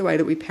we eat to the way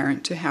that we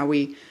parent to how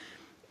we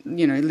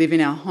live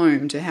in our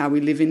home to how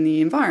we live in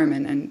the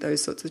environment and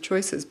those sorts of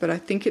choices. But I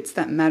think it's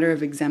that matter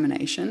of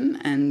examination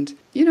and,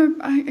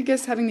 I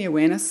guess having the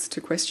awareness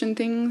to question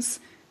things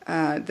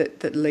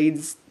that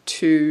leads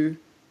to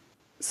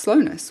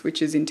slowness,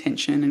 which is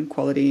intention and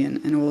quality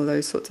and all of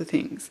those sorts of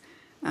things.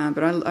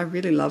 But I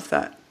really love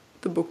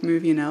the book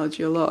movie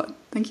analogy a lot.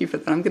 Thank you for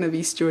that. I'm going to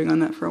be stewing on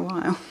that for a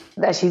while.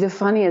 Actually, the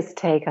funniest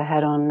take I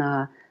had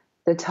on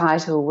the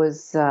title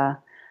was a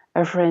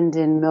friend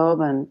in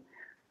Melbourne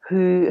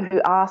who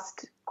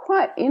asked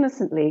quite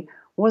innocently,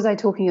 was I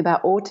talking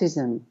about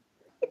autism?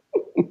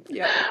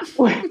 Yeah.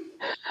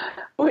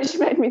 Which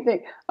made me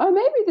think,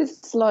 maybe this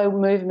slow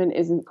movement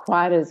isn't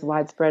quite as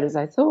widespread as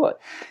I thought.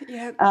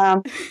 Yeah.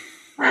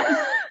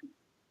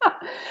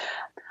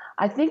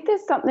 I think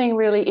there's something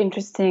really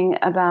interesting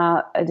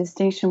about a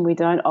distinction we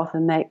don't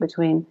often make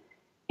between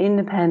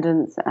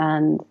independence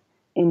and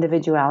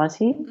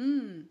individuality.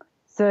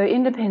 So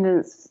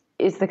independence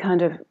is the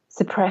kind of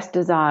suppressed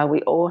desire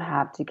we all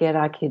have to get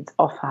our kids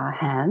off our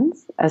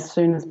hands as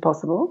soon as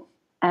possible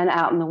and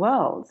out in the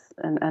world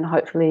and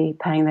hopefully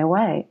paying their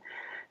way.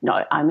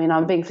 No, I mean,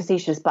 I'm being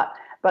facetious, but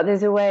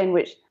there's a way in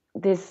which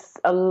there's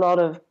a lot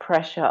of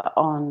pressure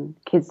on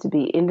kids to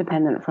be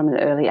independent from an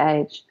early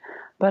age.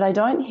 But I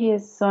don't hear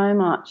so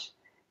much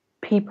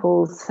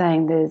people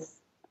saying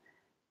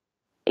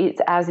it's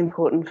as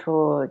important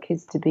for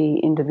kids to be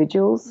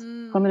individuals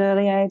from an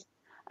early age.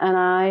 And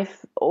I've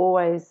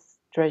always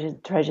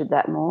treasured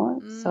that more.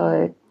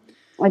 So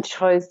I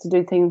chose to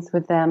do things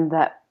with them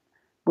that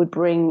would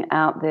bring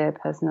out their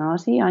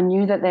personality. I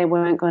knew that they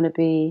weren't going to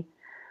be,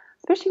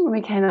 especially when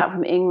we came out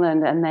from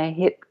England and they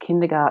hit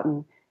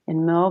kindergarten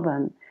in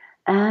Melbourne.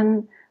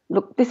 And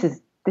look, this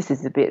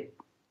is a bit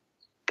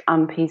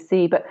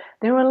un-PC, but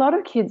there were a lot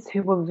of kids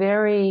who were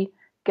very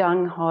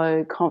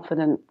gung-ho,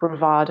 confident,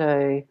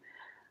 bravado,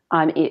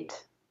 I'm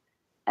it.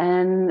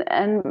 And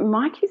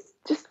my kids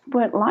just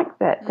weren't like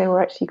that. They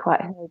were actually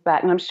quite held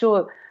back. And I'm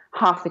sure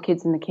half the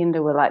kids in the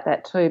kinder were like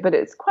that too. But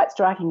it's quite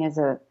striking as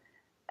a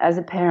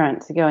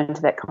parent to go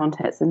into that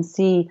context and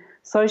see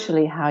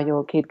socially how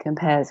your kid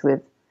compares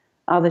with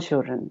other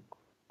children.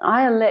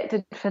 I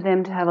elected for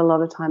them to have a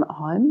lot of time at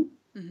home.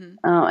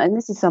 And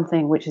this is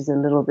something which is a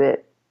little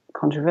bit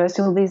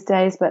controversial these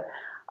days, but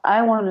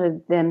I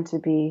wanted them to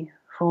be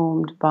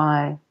formed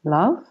by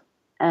love,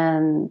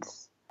 and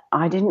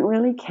I didn't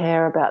really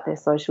care about their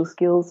social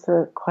skills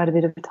for quite a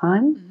bit of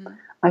time.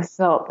 I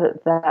felt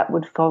that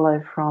would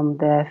follow from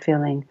their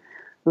feeling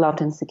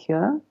loved and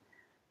secure,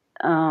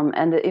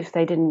 and that if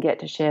they didn't get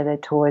to share their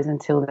toys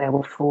until they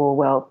were 4,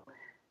 well,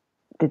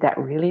 did that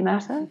really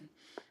matter?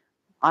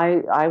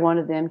 I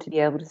wanted them to be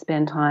able to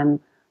spend time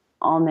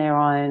on their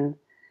own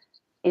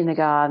in the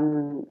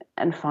garden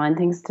and find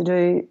things to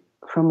do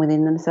from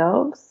within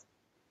themselves.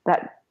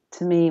 That,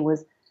 to me,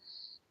 was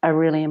a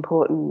really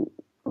important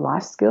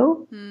life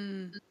skill.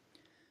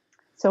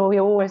 So we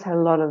always had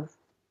a lot of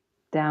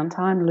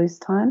downtime, loose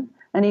time,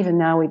 and even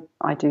now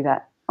I do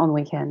that on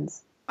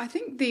weekends. I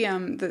think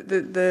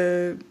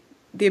the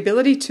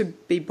ability to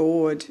be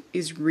bored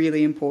is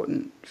really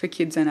important for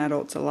kids and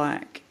adults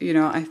alike.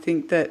 I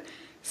think that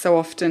so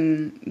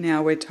often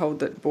now we're told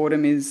that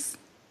boredom is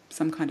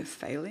some kind of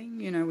failing.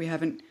 We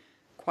haven't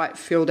quite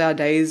filled our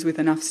days with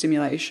enough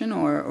stimulation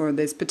or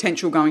there's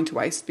potential going to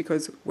waste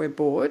because we're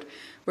bored.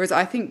 Whereas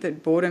I think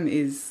that boredom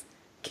is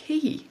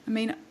key. I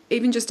mean,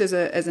 even just as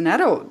an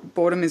adult,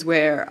 boredom is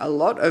where a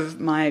lot of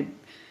my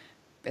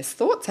best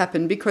thoughts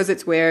happen because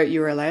it's where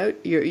you're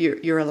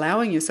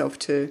allowing yourself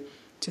to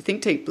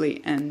think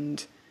deeply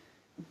and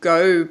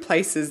go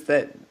places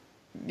that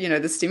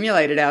the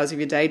stimulated hours of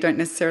your day don't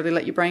necessarily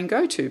let your brain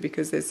go to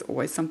because there's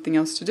always something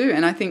else to do.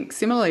 And I think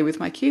similarly with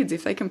my kids,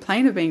 if they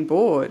complain of being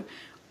bored,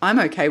 I'm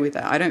okay with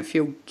that. I don't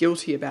feel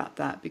guilty about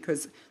that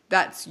because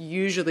that's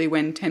usually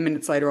when 10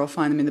 minutes later I'll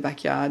find them in the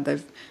backyard.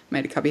 They've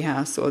made a cubby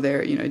house or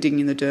they're, digging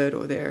in the dirt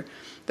or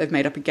they've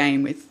made up a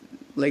game with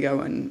Lego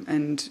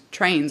and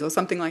trains or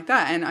something like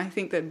that. And I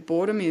think that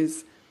boredom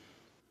is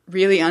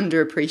really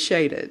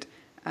underappreciated.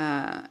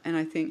 And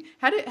I think,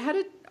 how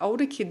did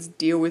older kids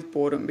deal with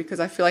boredom? Because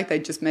I feel like they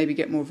just maybe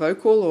get more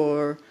vocal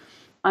or...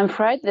 I'm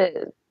afraid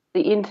that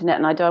the internet,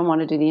 and I don't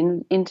want to do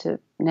the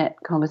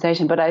internet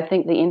conversation, but I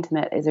think the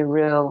internet is a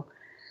real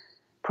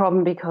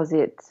problem because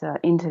it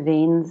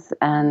intervenes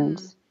and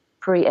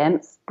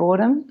preempts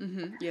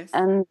boredom. Yes.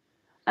 And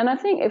I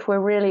think if we're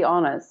really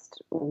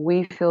honest,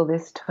 we feel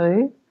this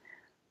too.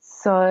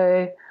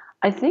 So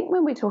I think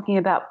when we're talking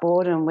about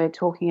boredom, we're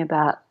talking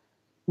about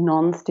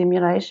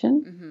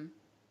non-stimulation.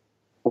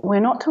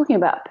 We're not talking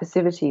about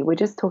passivity. We're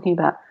just talking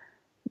about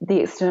the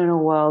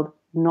external world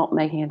not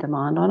making a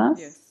demand on us.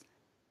 Yes.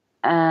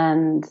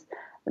 And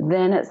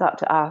then it's up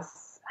to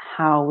us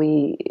how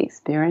we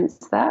experience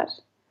that.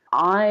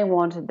 I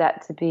wanted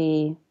that to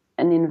be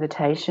an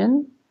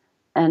invitation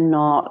and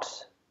not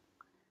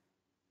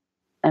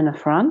an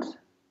affront.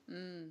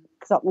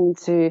 Something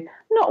to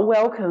not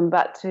welcome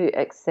but to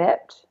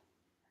accept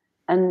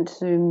and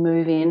to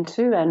move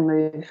into and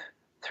move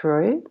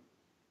through.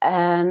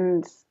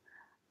 And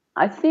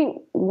I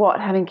think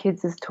what having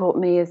kids has taught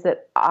me is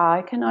that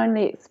I can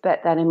only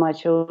expect that in my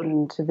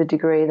children to the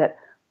degree that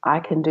I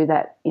can do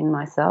that in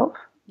myself.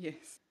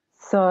 Yes.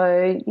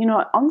 So,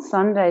 on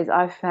Sundays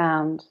I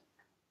found,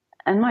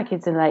 and my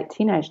kids are late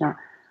teenage now,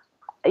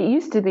 it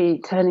used to be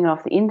turning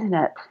off the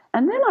internet.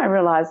 And then I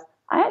realized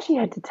I actually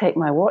had to take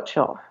my watch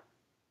off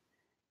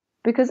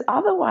because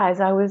otherwise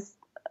I was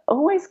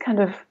always kind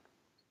of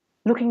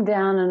looking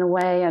down and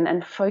away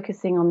and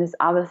focusing on this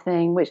other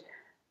thing, which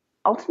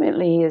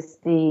ultimately is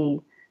the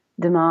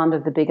demand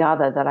of the big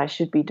other that I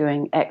should be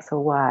doing X or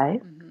Y,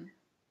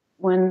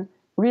 when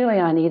really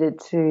I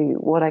needed to,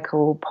 what I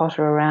call,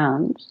 potter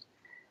around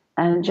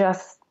and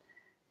just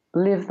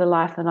live the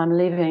life that I'm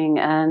living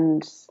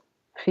and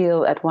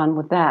feel at one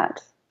with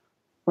that,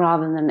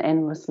 rather than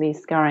endlessly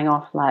scurrying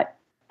off like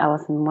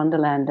Alice in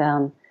Wonderland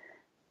down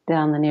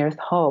the nearest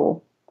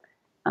hole.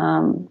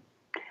 And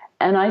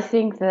I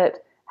think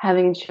that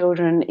having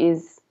children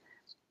is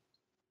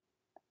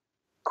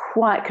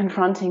quite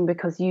confronting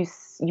because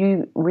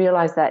you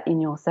realize that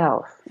in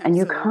yourself.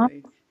 Absolutely.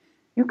 And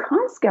you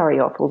can't scurry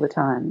off all the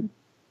time.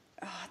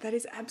 Oh, that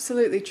is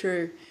absolutely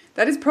true.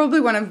 That is probably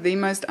one of the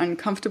most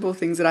uncomfortable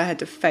things that I had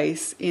to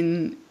face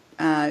in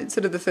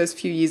sort of the first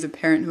few years of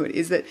parenthood,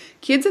 is that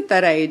kids at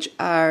that age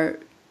are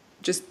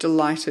just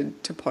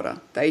delighted to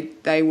potter.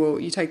 They will,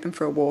 you take them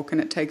for a walk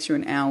and it takes you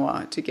an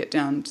hour to get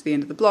down to the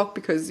end of the block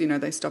because,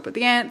 they stop at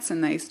the ants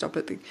and they stop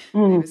at the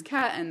neighbour's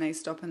cat and they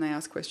stop and they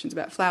ask questions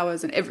about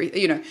flowers and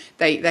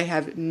they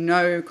have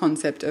no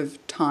concept of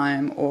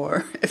time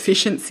or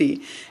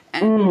efficiency.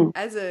 And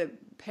as a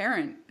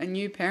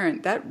new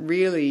parent, that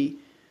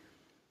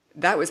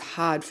was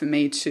hard for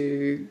me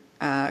to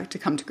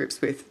come to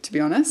grips with, to be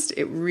honest.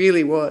 It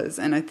really was.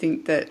 And I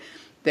think that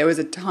there was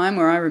a time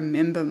where I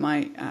remember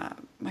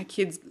my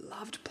kids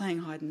loved playing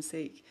hide and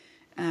seek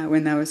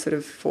when they were sort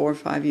of 4 or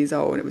 5 years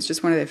old. It was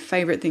just one of their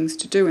favourite things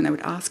to do, and they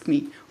would ask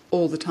me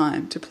all the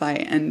time to play.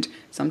 And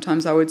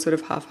sometimes I would sort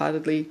of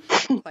half-heartedly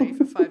play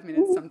for 5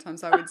 minutes.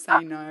 Sometimes I would say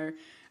no.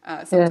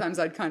 Sometimes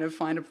I'd kind of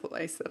find a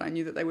place that I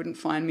knew that they wouldn't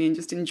find me and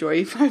just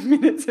enjoy 5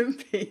 minutes of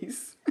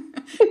peace,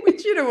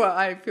 which, what,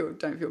 I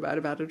don't feel bad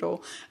about at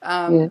all.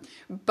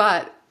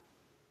 But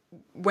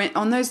when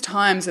on those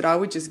times that I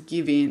would just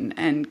give in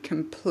and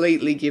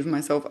completely give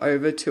myself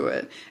over to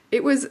it,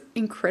 it was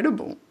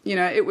incredible.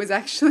 It was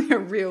actually a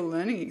real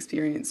learning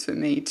experience for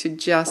me to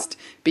just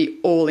be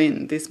all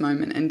in this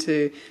moment, and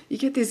you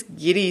get this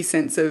giddy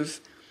sense of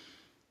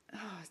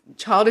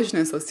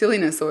childishness or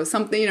silliness or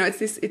something.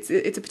 It's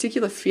a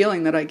particular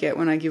feeling that I get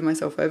when I give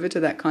myself over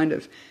to that kind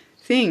of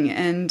thing,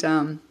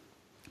 and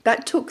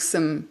that took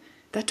some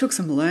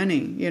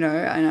learning,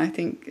 and I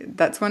think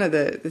that's one of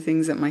the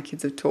things that my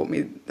kids have taught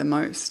me the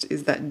most,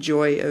 is that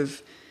joy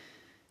of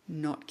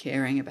not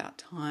caring about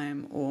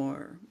time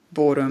or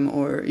boredom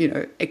or,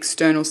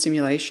 external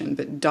stimulation,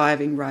 but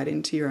diving right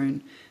into your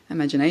own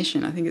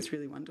imagination. I think it's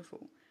really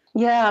wonderful.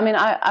 Yeah, I mean,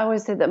 I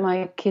always said that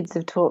my kids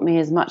have taught me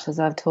as much as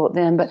I've taught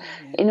them, but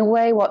in a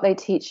way what they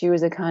teach you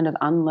is a kind of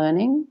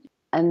unlearning,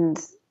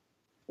 and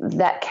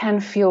that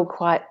can feel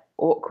quite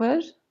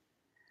awkward.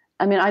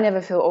 I mean, I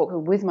never feel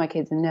awkward with my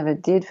kids and never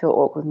did feel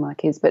awkward with my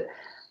kids, but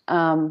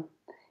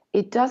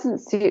it doesn't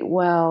sit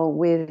well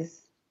with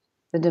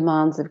the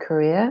demands of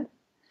career.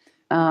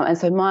 And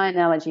so my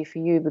analogy for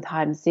you with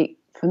hide and seek,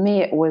 for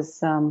me it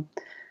was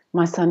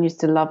my son used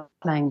to love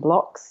playing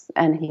blocks,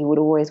 and he would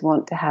always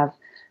want to have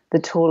the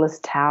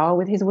tallest tower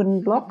with his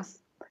wooden blocks,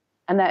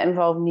 and that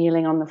involved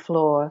kneeling on the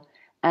floor.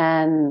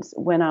 And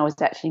when I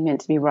was actually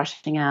meant to be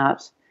rushing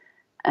out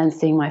and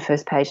seeing my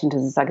first patient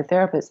as a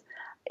psychotherapist,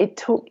 it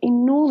took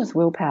enormous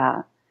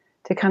willpower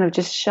to kind of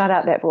just shut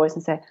out that voice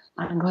and say,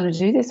 I'm going to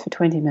do this for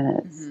 20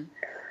 minutes.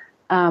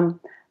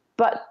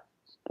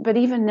 But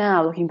even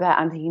now, looking back,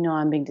 I'm thinking, no,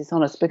 I'm being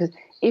dishonest, because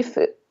if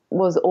it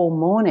was all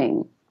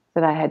morning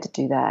that I had to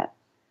do that,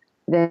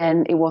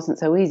 then it wasn't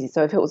so easy.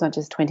 So if it was not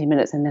just 20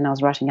 minutes and then I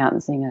was rushing out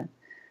and seeing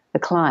a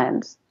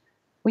client,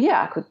 well,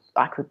 yeah,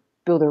 I could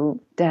build a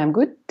damn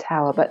good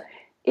tower. But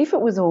if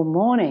it was all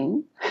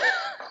morning,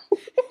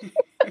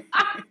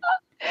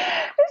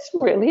 it's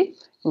really,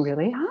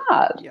 really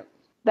hard. Yep.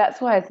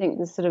 That's why I think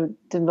this sort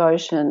of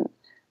devotion,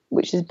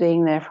 which is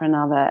being there for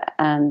another,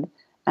 and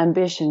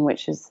ambition,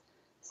 which is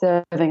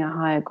serving a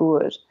higher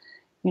good,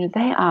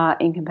 they are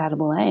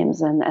incompatible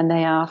aims, and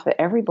they are for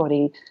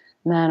everybody,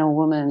 man or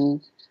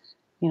woman,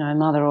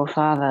 mother or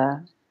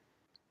father.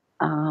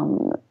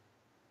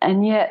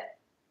 And yet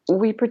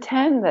we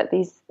pretend that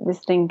this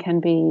thing can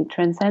be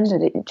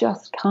transcended. It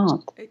just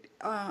can't.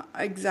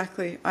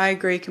 Exactly. I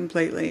agree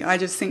completely. I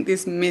just think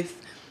this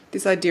myth,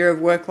 this idea of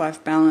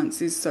work-life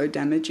balance is so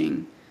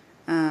damaging.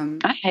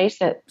 I hate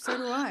it. So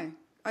do I.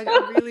 I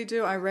really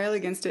do. I rail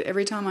against it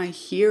every time I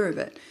hear of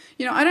it.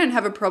 I don't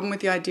have a problem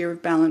with the idea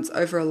of balance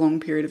over a long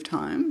period of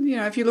time.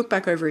 If you look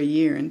back over a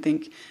year and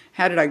think,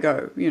 how did I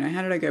go?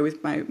 How did I go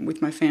with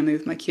my family,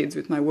 with my kids,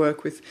 with my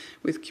work, with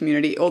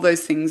community, all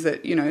those things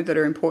that, that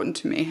are important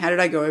to me. How did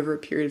I go over a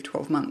period of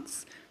 12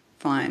 months?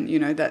 Fine.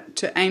 That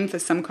to aim for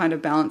some kind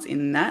of balance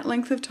in that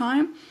length of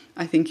time,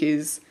 I think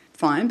is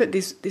fine, but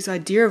this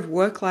idea of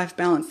work-life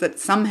balance, that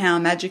somehow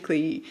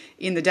magically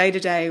in the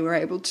day-to-day we're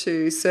able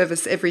to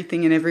service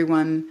everything and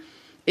everyone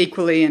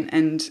equally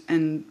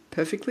and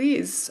perfectly,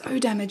 is so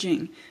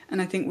damaging.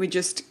 And I think we're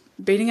just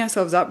beating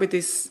ourselves up with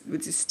this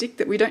stick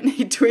that we don't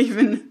need to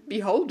even be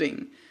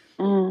holding.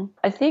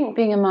 I think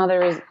being a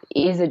mother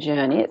is a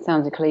journey. It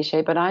sounds a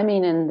cliche, but I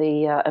mean in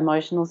the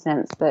emotional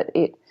sense that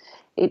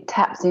it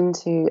taps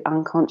into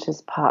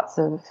unconscious parts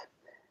of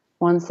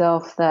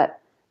oneself that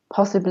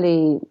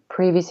possibly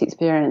previous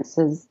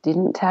experiences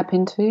didn't tap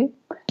into,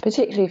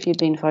 particularly if you've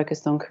been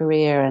focused on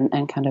career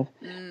and kind of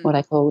what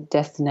I call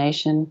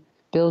destination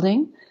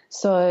building.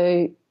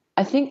 So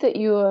I think that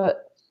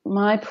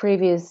my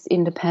previous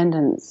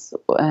independence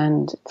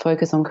and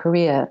focus on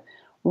career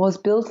was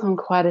built on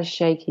quite a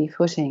shaky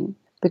footing,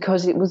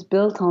 because it was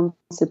built on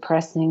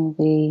suppressing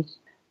the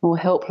more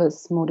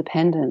helpless, more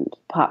dependent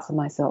parts of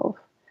myself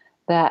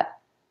that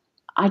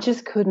I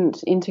just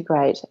couldn't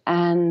integrate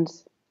and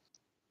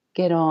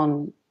get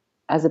on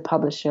as a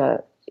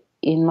publisher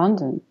in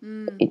London.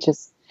 It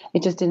just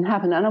didn't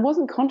happen, and I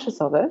wasn't conscious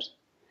of it.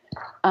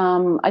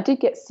 I did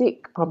get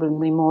sick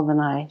probably more than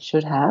I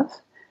should have,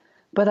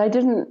 but I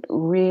didn't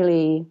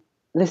really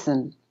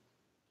listen.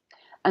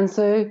 And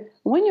so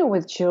when you're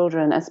with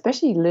children,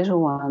 especially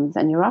little ones,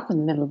 and you're up in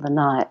the middle of the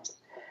night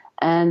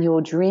and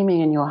you're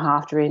dreaming and you're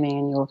half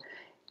dreaming and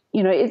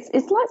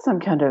it's like some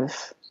kind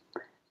of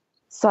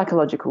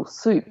psychological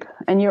soup,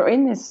 and you're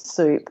in this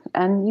soup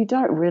and you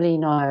don't really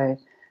know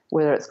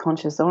whether it's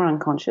conscious or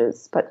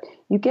unconscious, but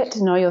you get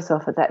to know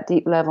yourself at that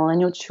deep level, and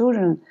your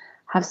children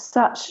have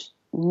such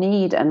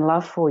need and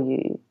love for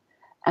you,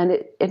 and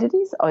it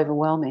is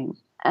overwhelming.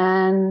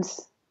 And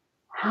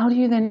how do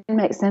you then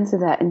make sense of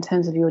that in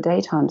terms of your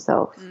daytime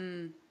self?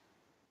 And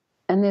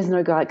there's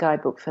no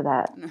guidebook for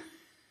that. No,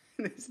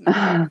 there's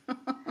not.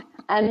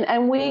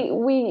 and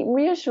we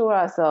reassure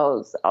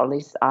ourselves, or at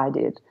least I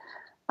did,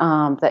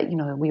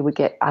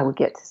 that I would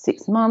get to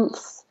 6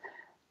 months,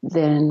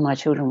 then my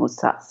children would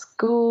start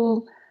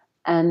school,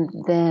 and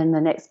then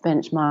the next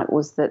benchmark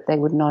was that they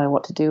would know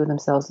what to do with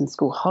themselves in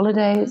school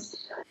holidays,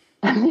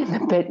 and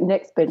then the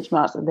next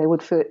benchmark that they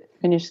would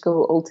finish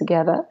school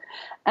altogether.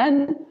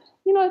 And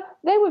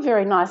they were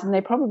very nice, and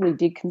they probably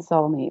did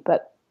console me,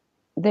 but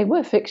they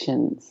were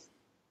fictions,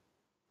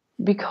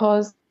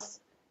 because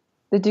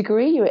the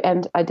degree you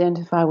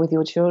identify with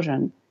your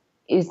children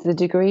is the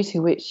degree to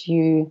which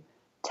you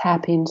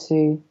tap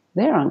into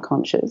their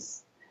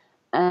unconscious,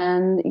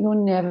 and you're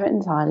never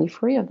entirely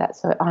free of that.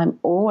 So I'm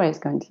always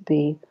going to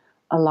be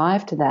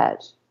alive to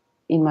that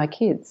in my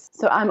kids.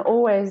 So I'm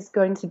always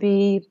going to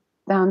be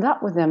bound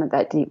up with them at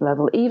that deep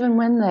level, even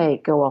when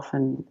they go off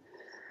and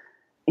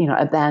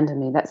abandon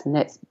me. That's the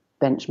next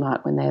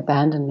benchmark, when they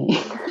abandon me.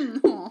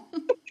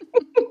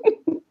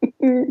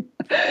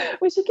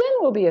 Which again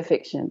will be a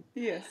fiction.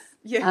 Yes.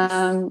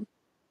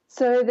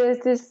 So there's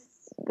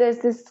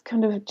this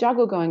kind of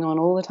juggle going on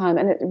all the time,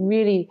 and it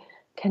really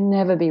can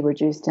never be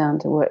reduced down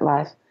to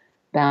work-life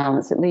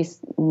balance, at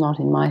least not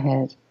in my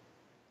head.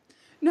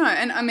 No,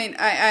 and I mean,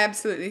 I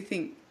absolutely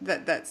think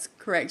that that's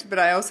correct, but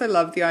I also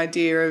love the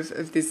idea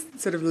of this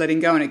sort of letting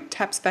go, and it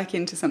taps back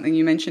into something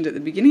you mentioned at the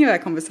beginning of our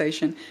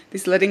conversation,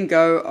 this letting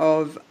go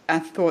of our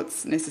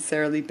thoughts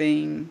necessarily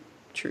being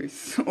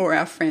truth or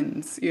our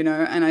friends,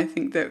 and I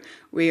think that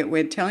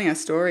we're telling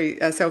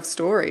ourselves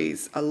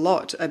stories a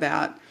lot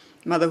about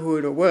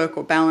motherhood or work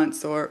or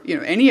balance or,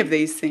 any of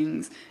these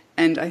things,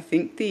 and I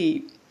think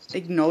the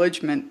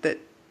acknowledgement that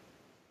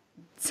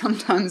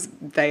sometimes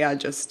they are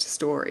just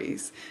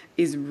stories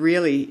is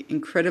really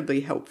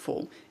incredibly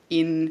helpful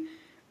in,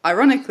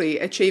 ironically,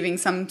 achieving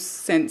some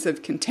sense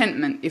of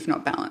contentment, if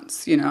not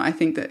balance. I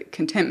think that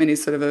contentment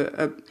is sort of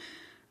a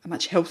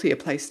much healthier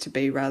place to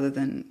be, rather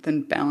than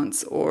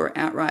balance or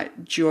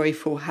outright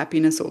joyful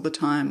happiness all the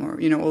time, or,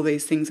 all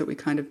these things that we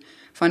kind of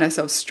find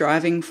ourselves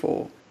striving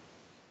for.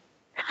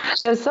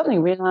 There's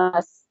something really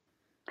nice.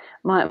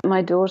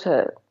 My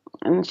daughter,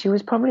 and she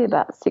was probably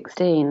about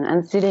 16,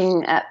 and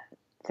sitting at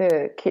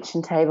the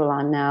kitchen table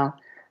I'm now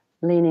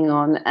leaning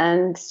on,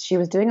 and she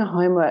was doing her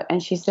homework,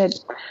 and she said,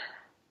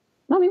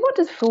 "Mummy, what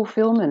does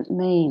fulfillment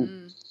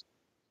mean?"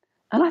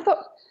 And I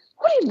thought,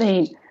 what do you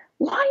mean?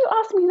 Why are you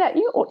asking me that?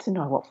 You ought to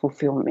know what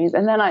fulfillment means.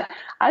 And then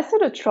I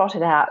sort of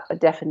trotted out a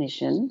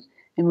definition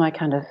in my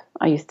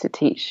I used to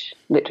teach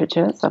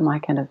literature, so my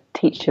kind of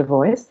teacher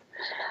voice,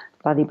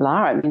 blah, blah,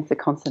 blah. It means the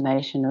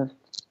consummation of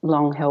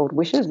long-held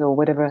wishes, or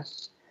whatever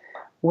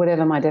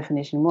my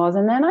definition was.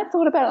 And then I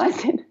thought about it, and I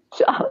said,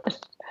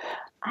 "Charlotte,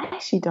 I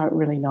actually don't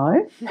really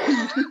know."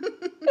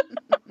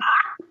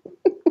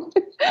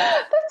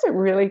 That's a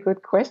really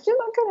good question.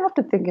 I'm going to have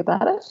to think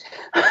about it.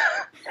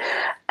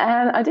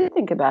 And I did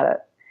think about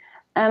it.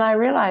 And I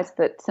realized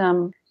that,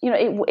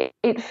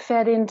 it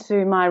fed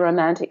into my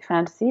romantic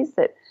fantasies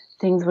that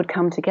things would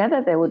come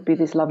together. There would be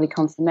this lovely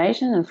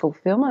consummation and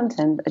fulfillment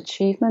and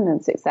achievement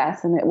and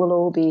success, and it will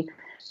all be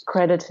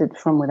credited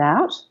from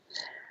without.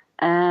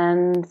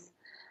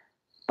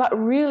 But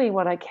really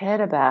what I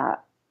cared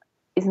about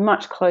is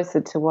much closer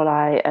to what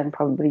I, and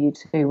probably you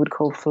too, would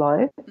call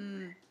flow.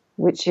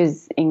 which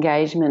is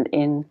engagement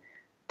in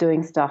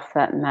doing stuff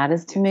that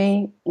matters to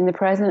me in the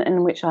present,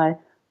 in which I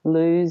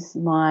lose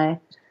my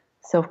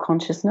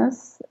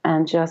self-consciousness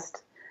and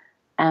just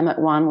am at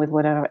one with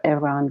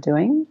whatever I'm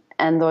doing,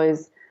 and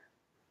those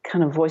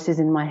kind of voices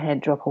in my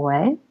head drop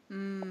away.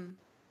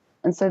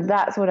 And so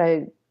that's what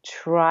I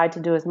tried to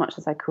do as much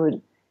as I could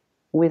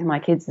with my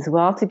kids as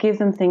well, to give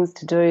them things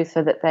to do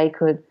so that they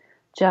could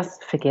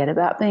just forget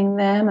about being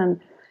them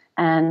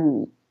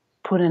and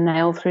put a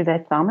nail through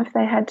their thumb if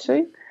they had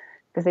to,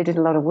 because they did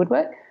a lot of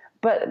woodwork.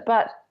 But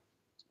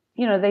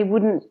you know, they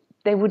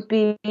would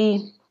be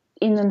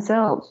in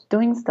themselves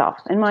doing stuff.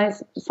 And my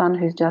son,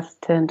 who's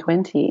just turned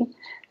 20,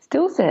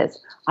 still says,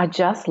 I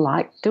just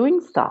like doing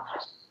stuff.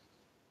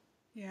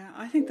 Yeah,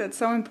 I think that's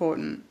so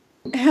important.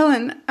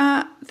 Helen,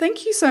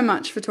 thank you so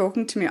much for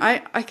talking to me.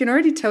 I can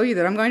already tell you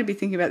that I'm going to be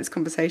thinking about this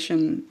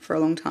conversation for a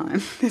long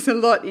time. There's a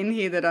lot in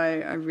here that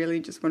I really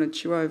just want to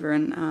chew over.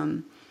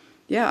 And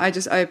yeah,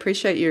 I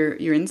appreciate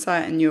your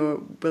insight and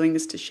your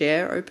willingness to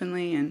share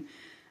openly. And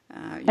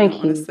Thank you.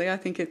 Honestly, I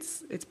think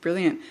it's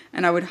brilliant.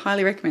 And I would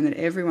highly recommend that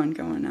everyone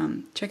go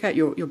and check out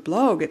your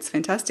blog. It's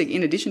fantastic,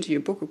 in addition to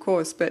your book, of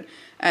course. But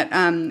at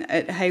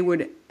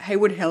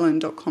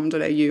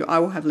haywardhelen.com.au, I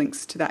will have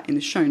links to that in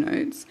the show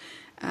notes.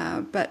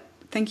 But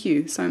thank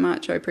you so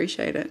much. I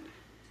appreciate it.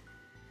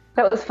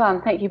 That was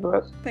fun. Thank you,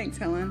 Brooke. Thanks,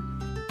 Helen.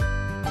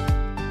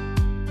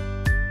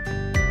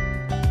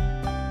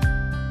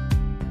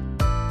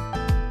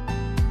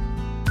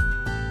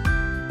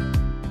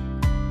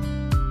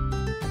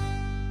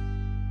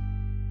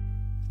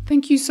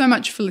 Thank you so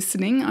much for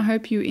listening. I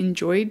hope you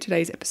enjoyed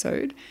today's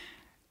episode.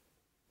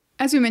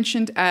 As we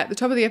mentioned at the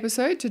top of the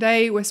episode,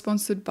 today we're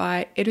sponsored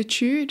by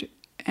Ettitude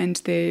and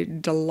their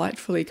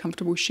delightfully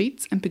comfortable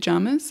sheets and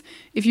pajamas.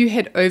 If you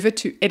head over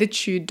to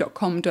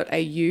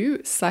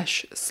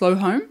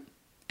ettitude.com.au/slowhome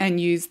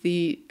and use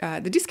the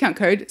discount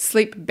code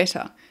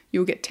SLEEPBETTER,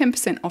 you'll get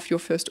 10% off your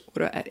first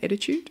order at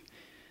Ettitude.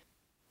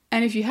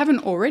 And if you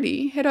haven't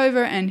already, head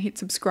over and hit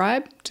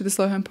subscribe to the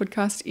Slow Home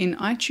podcast in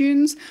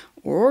iTunes,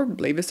 or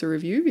leave us a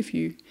review if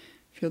you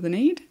feel the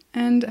need,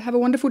 and have a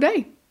wonderful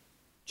day.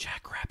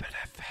 Jackrabbit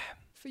FM.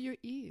 For your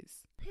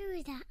ears. Who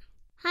is that?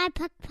 Hi,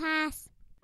 podcast.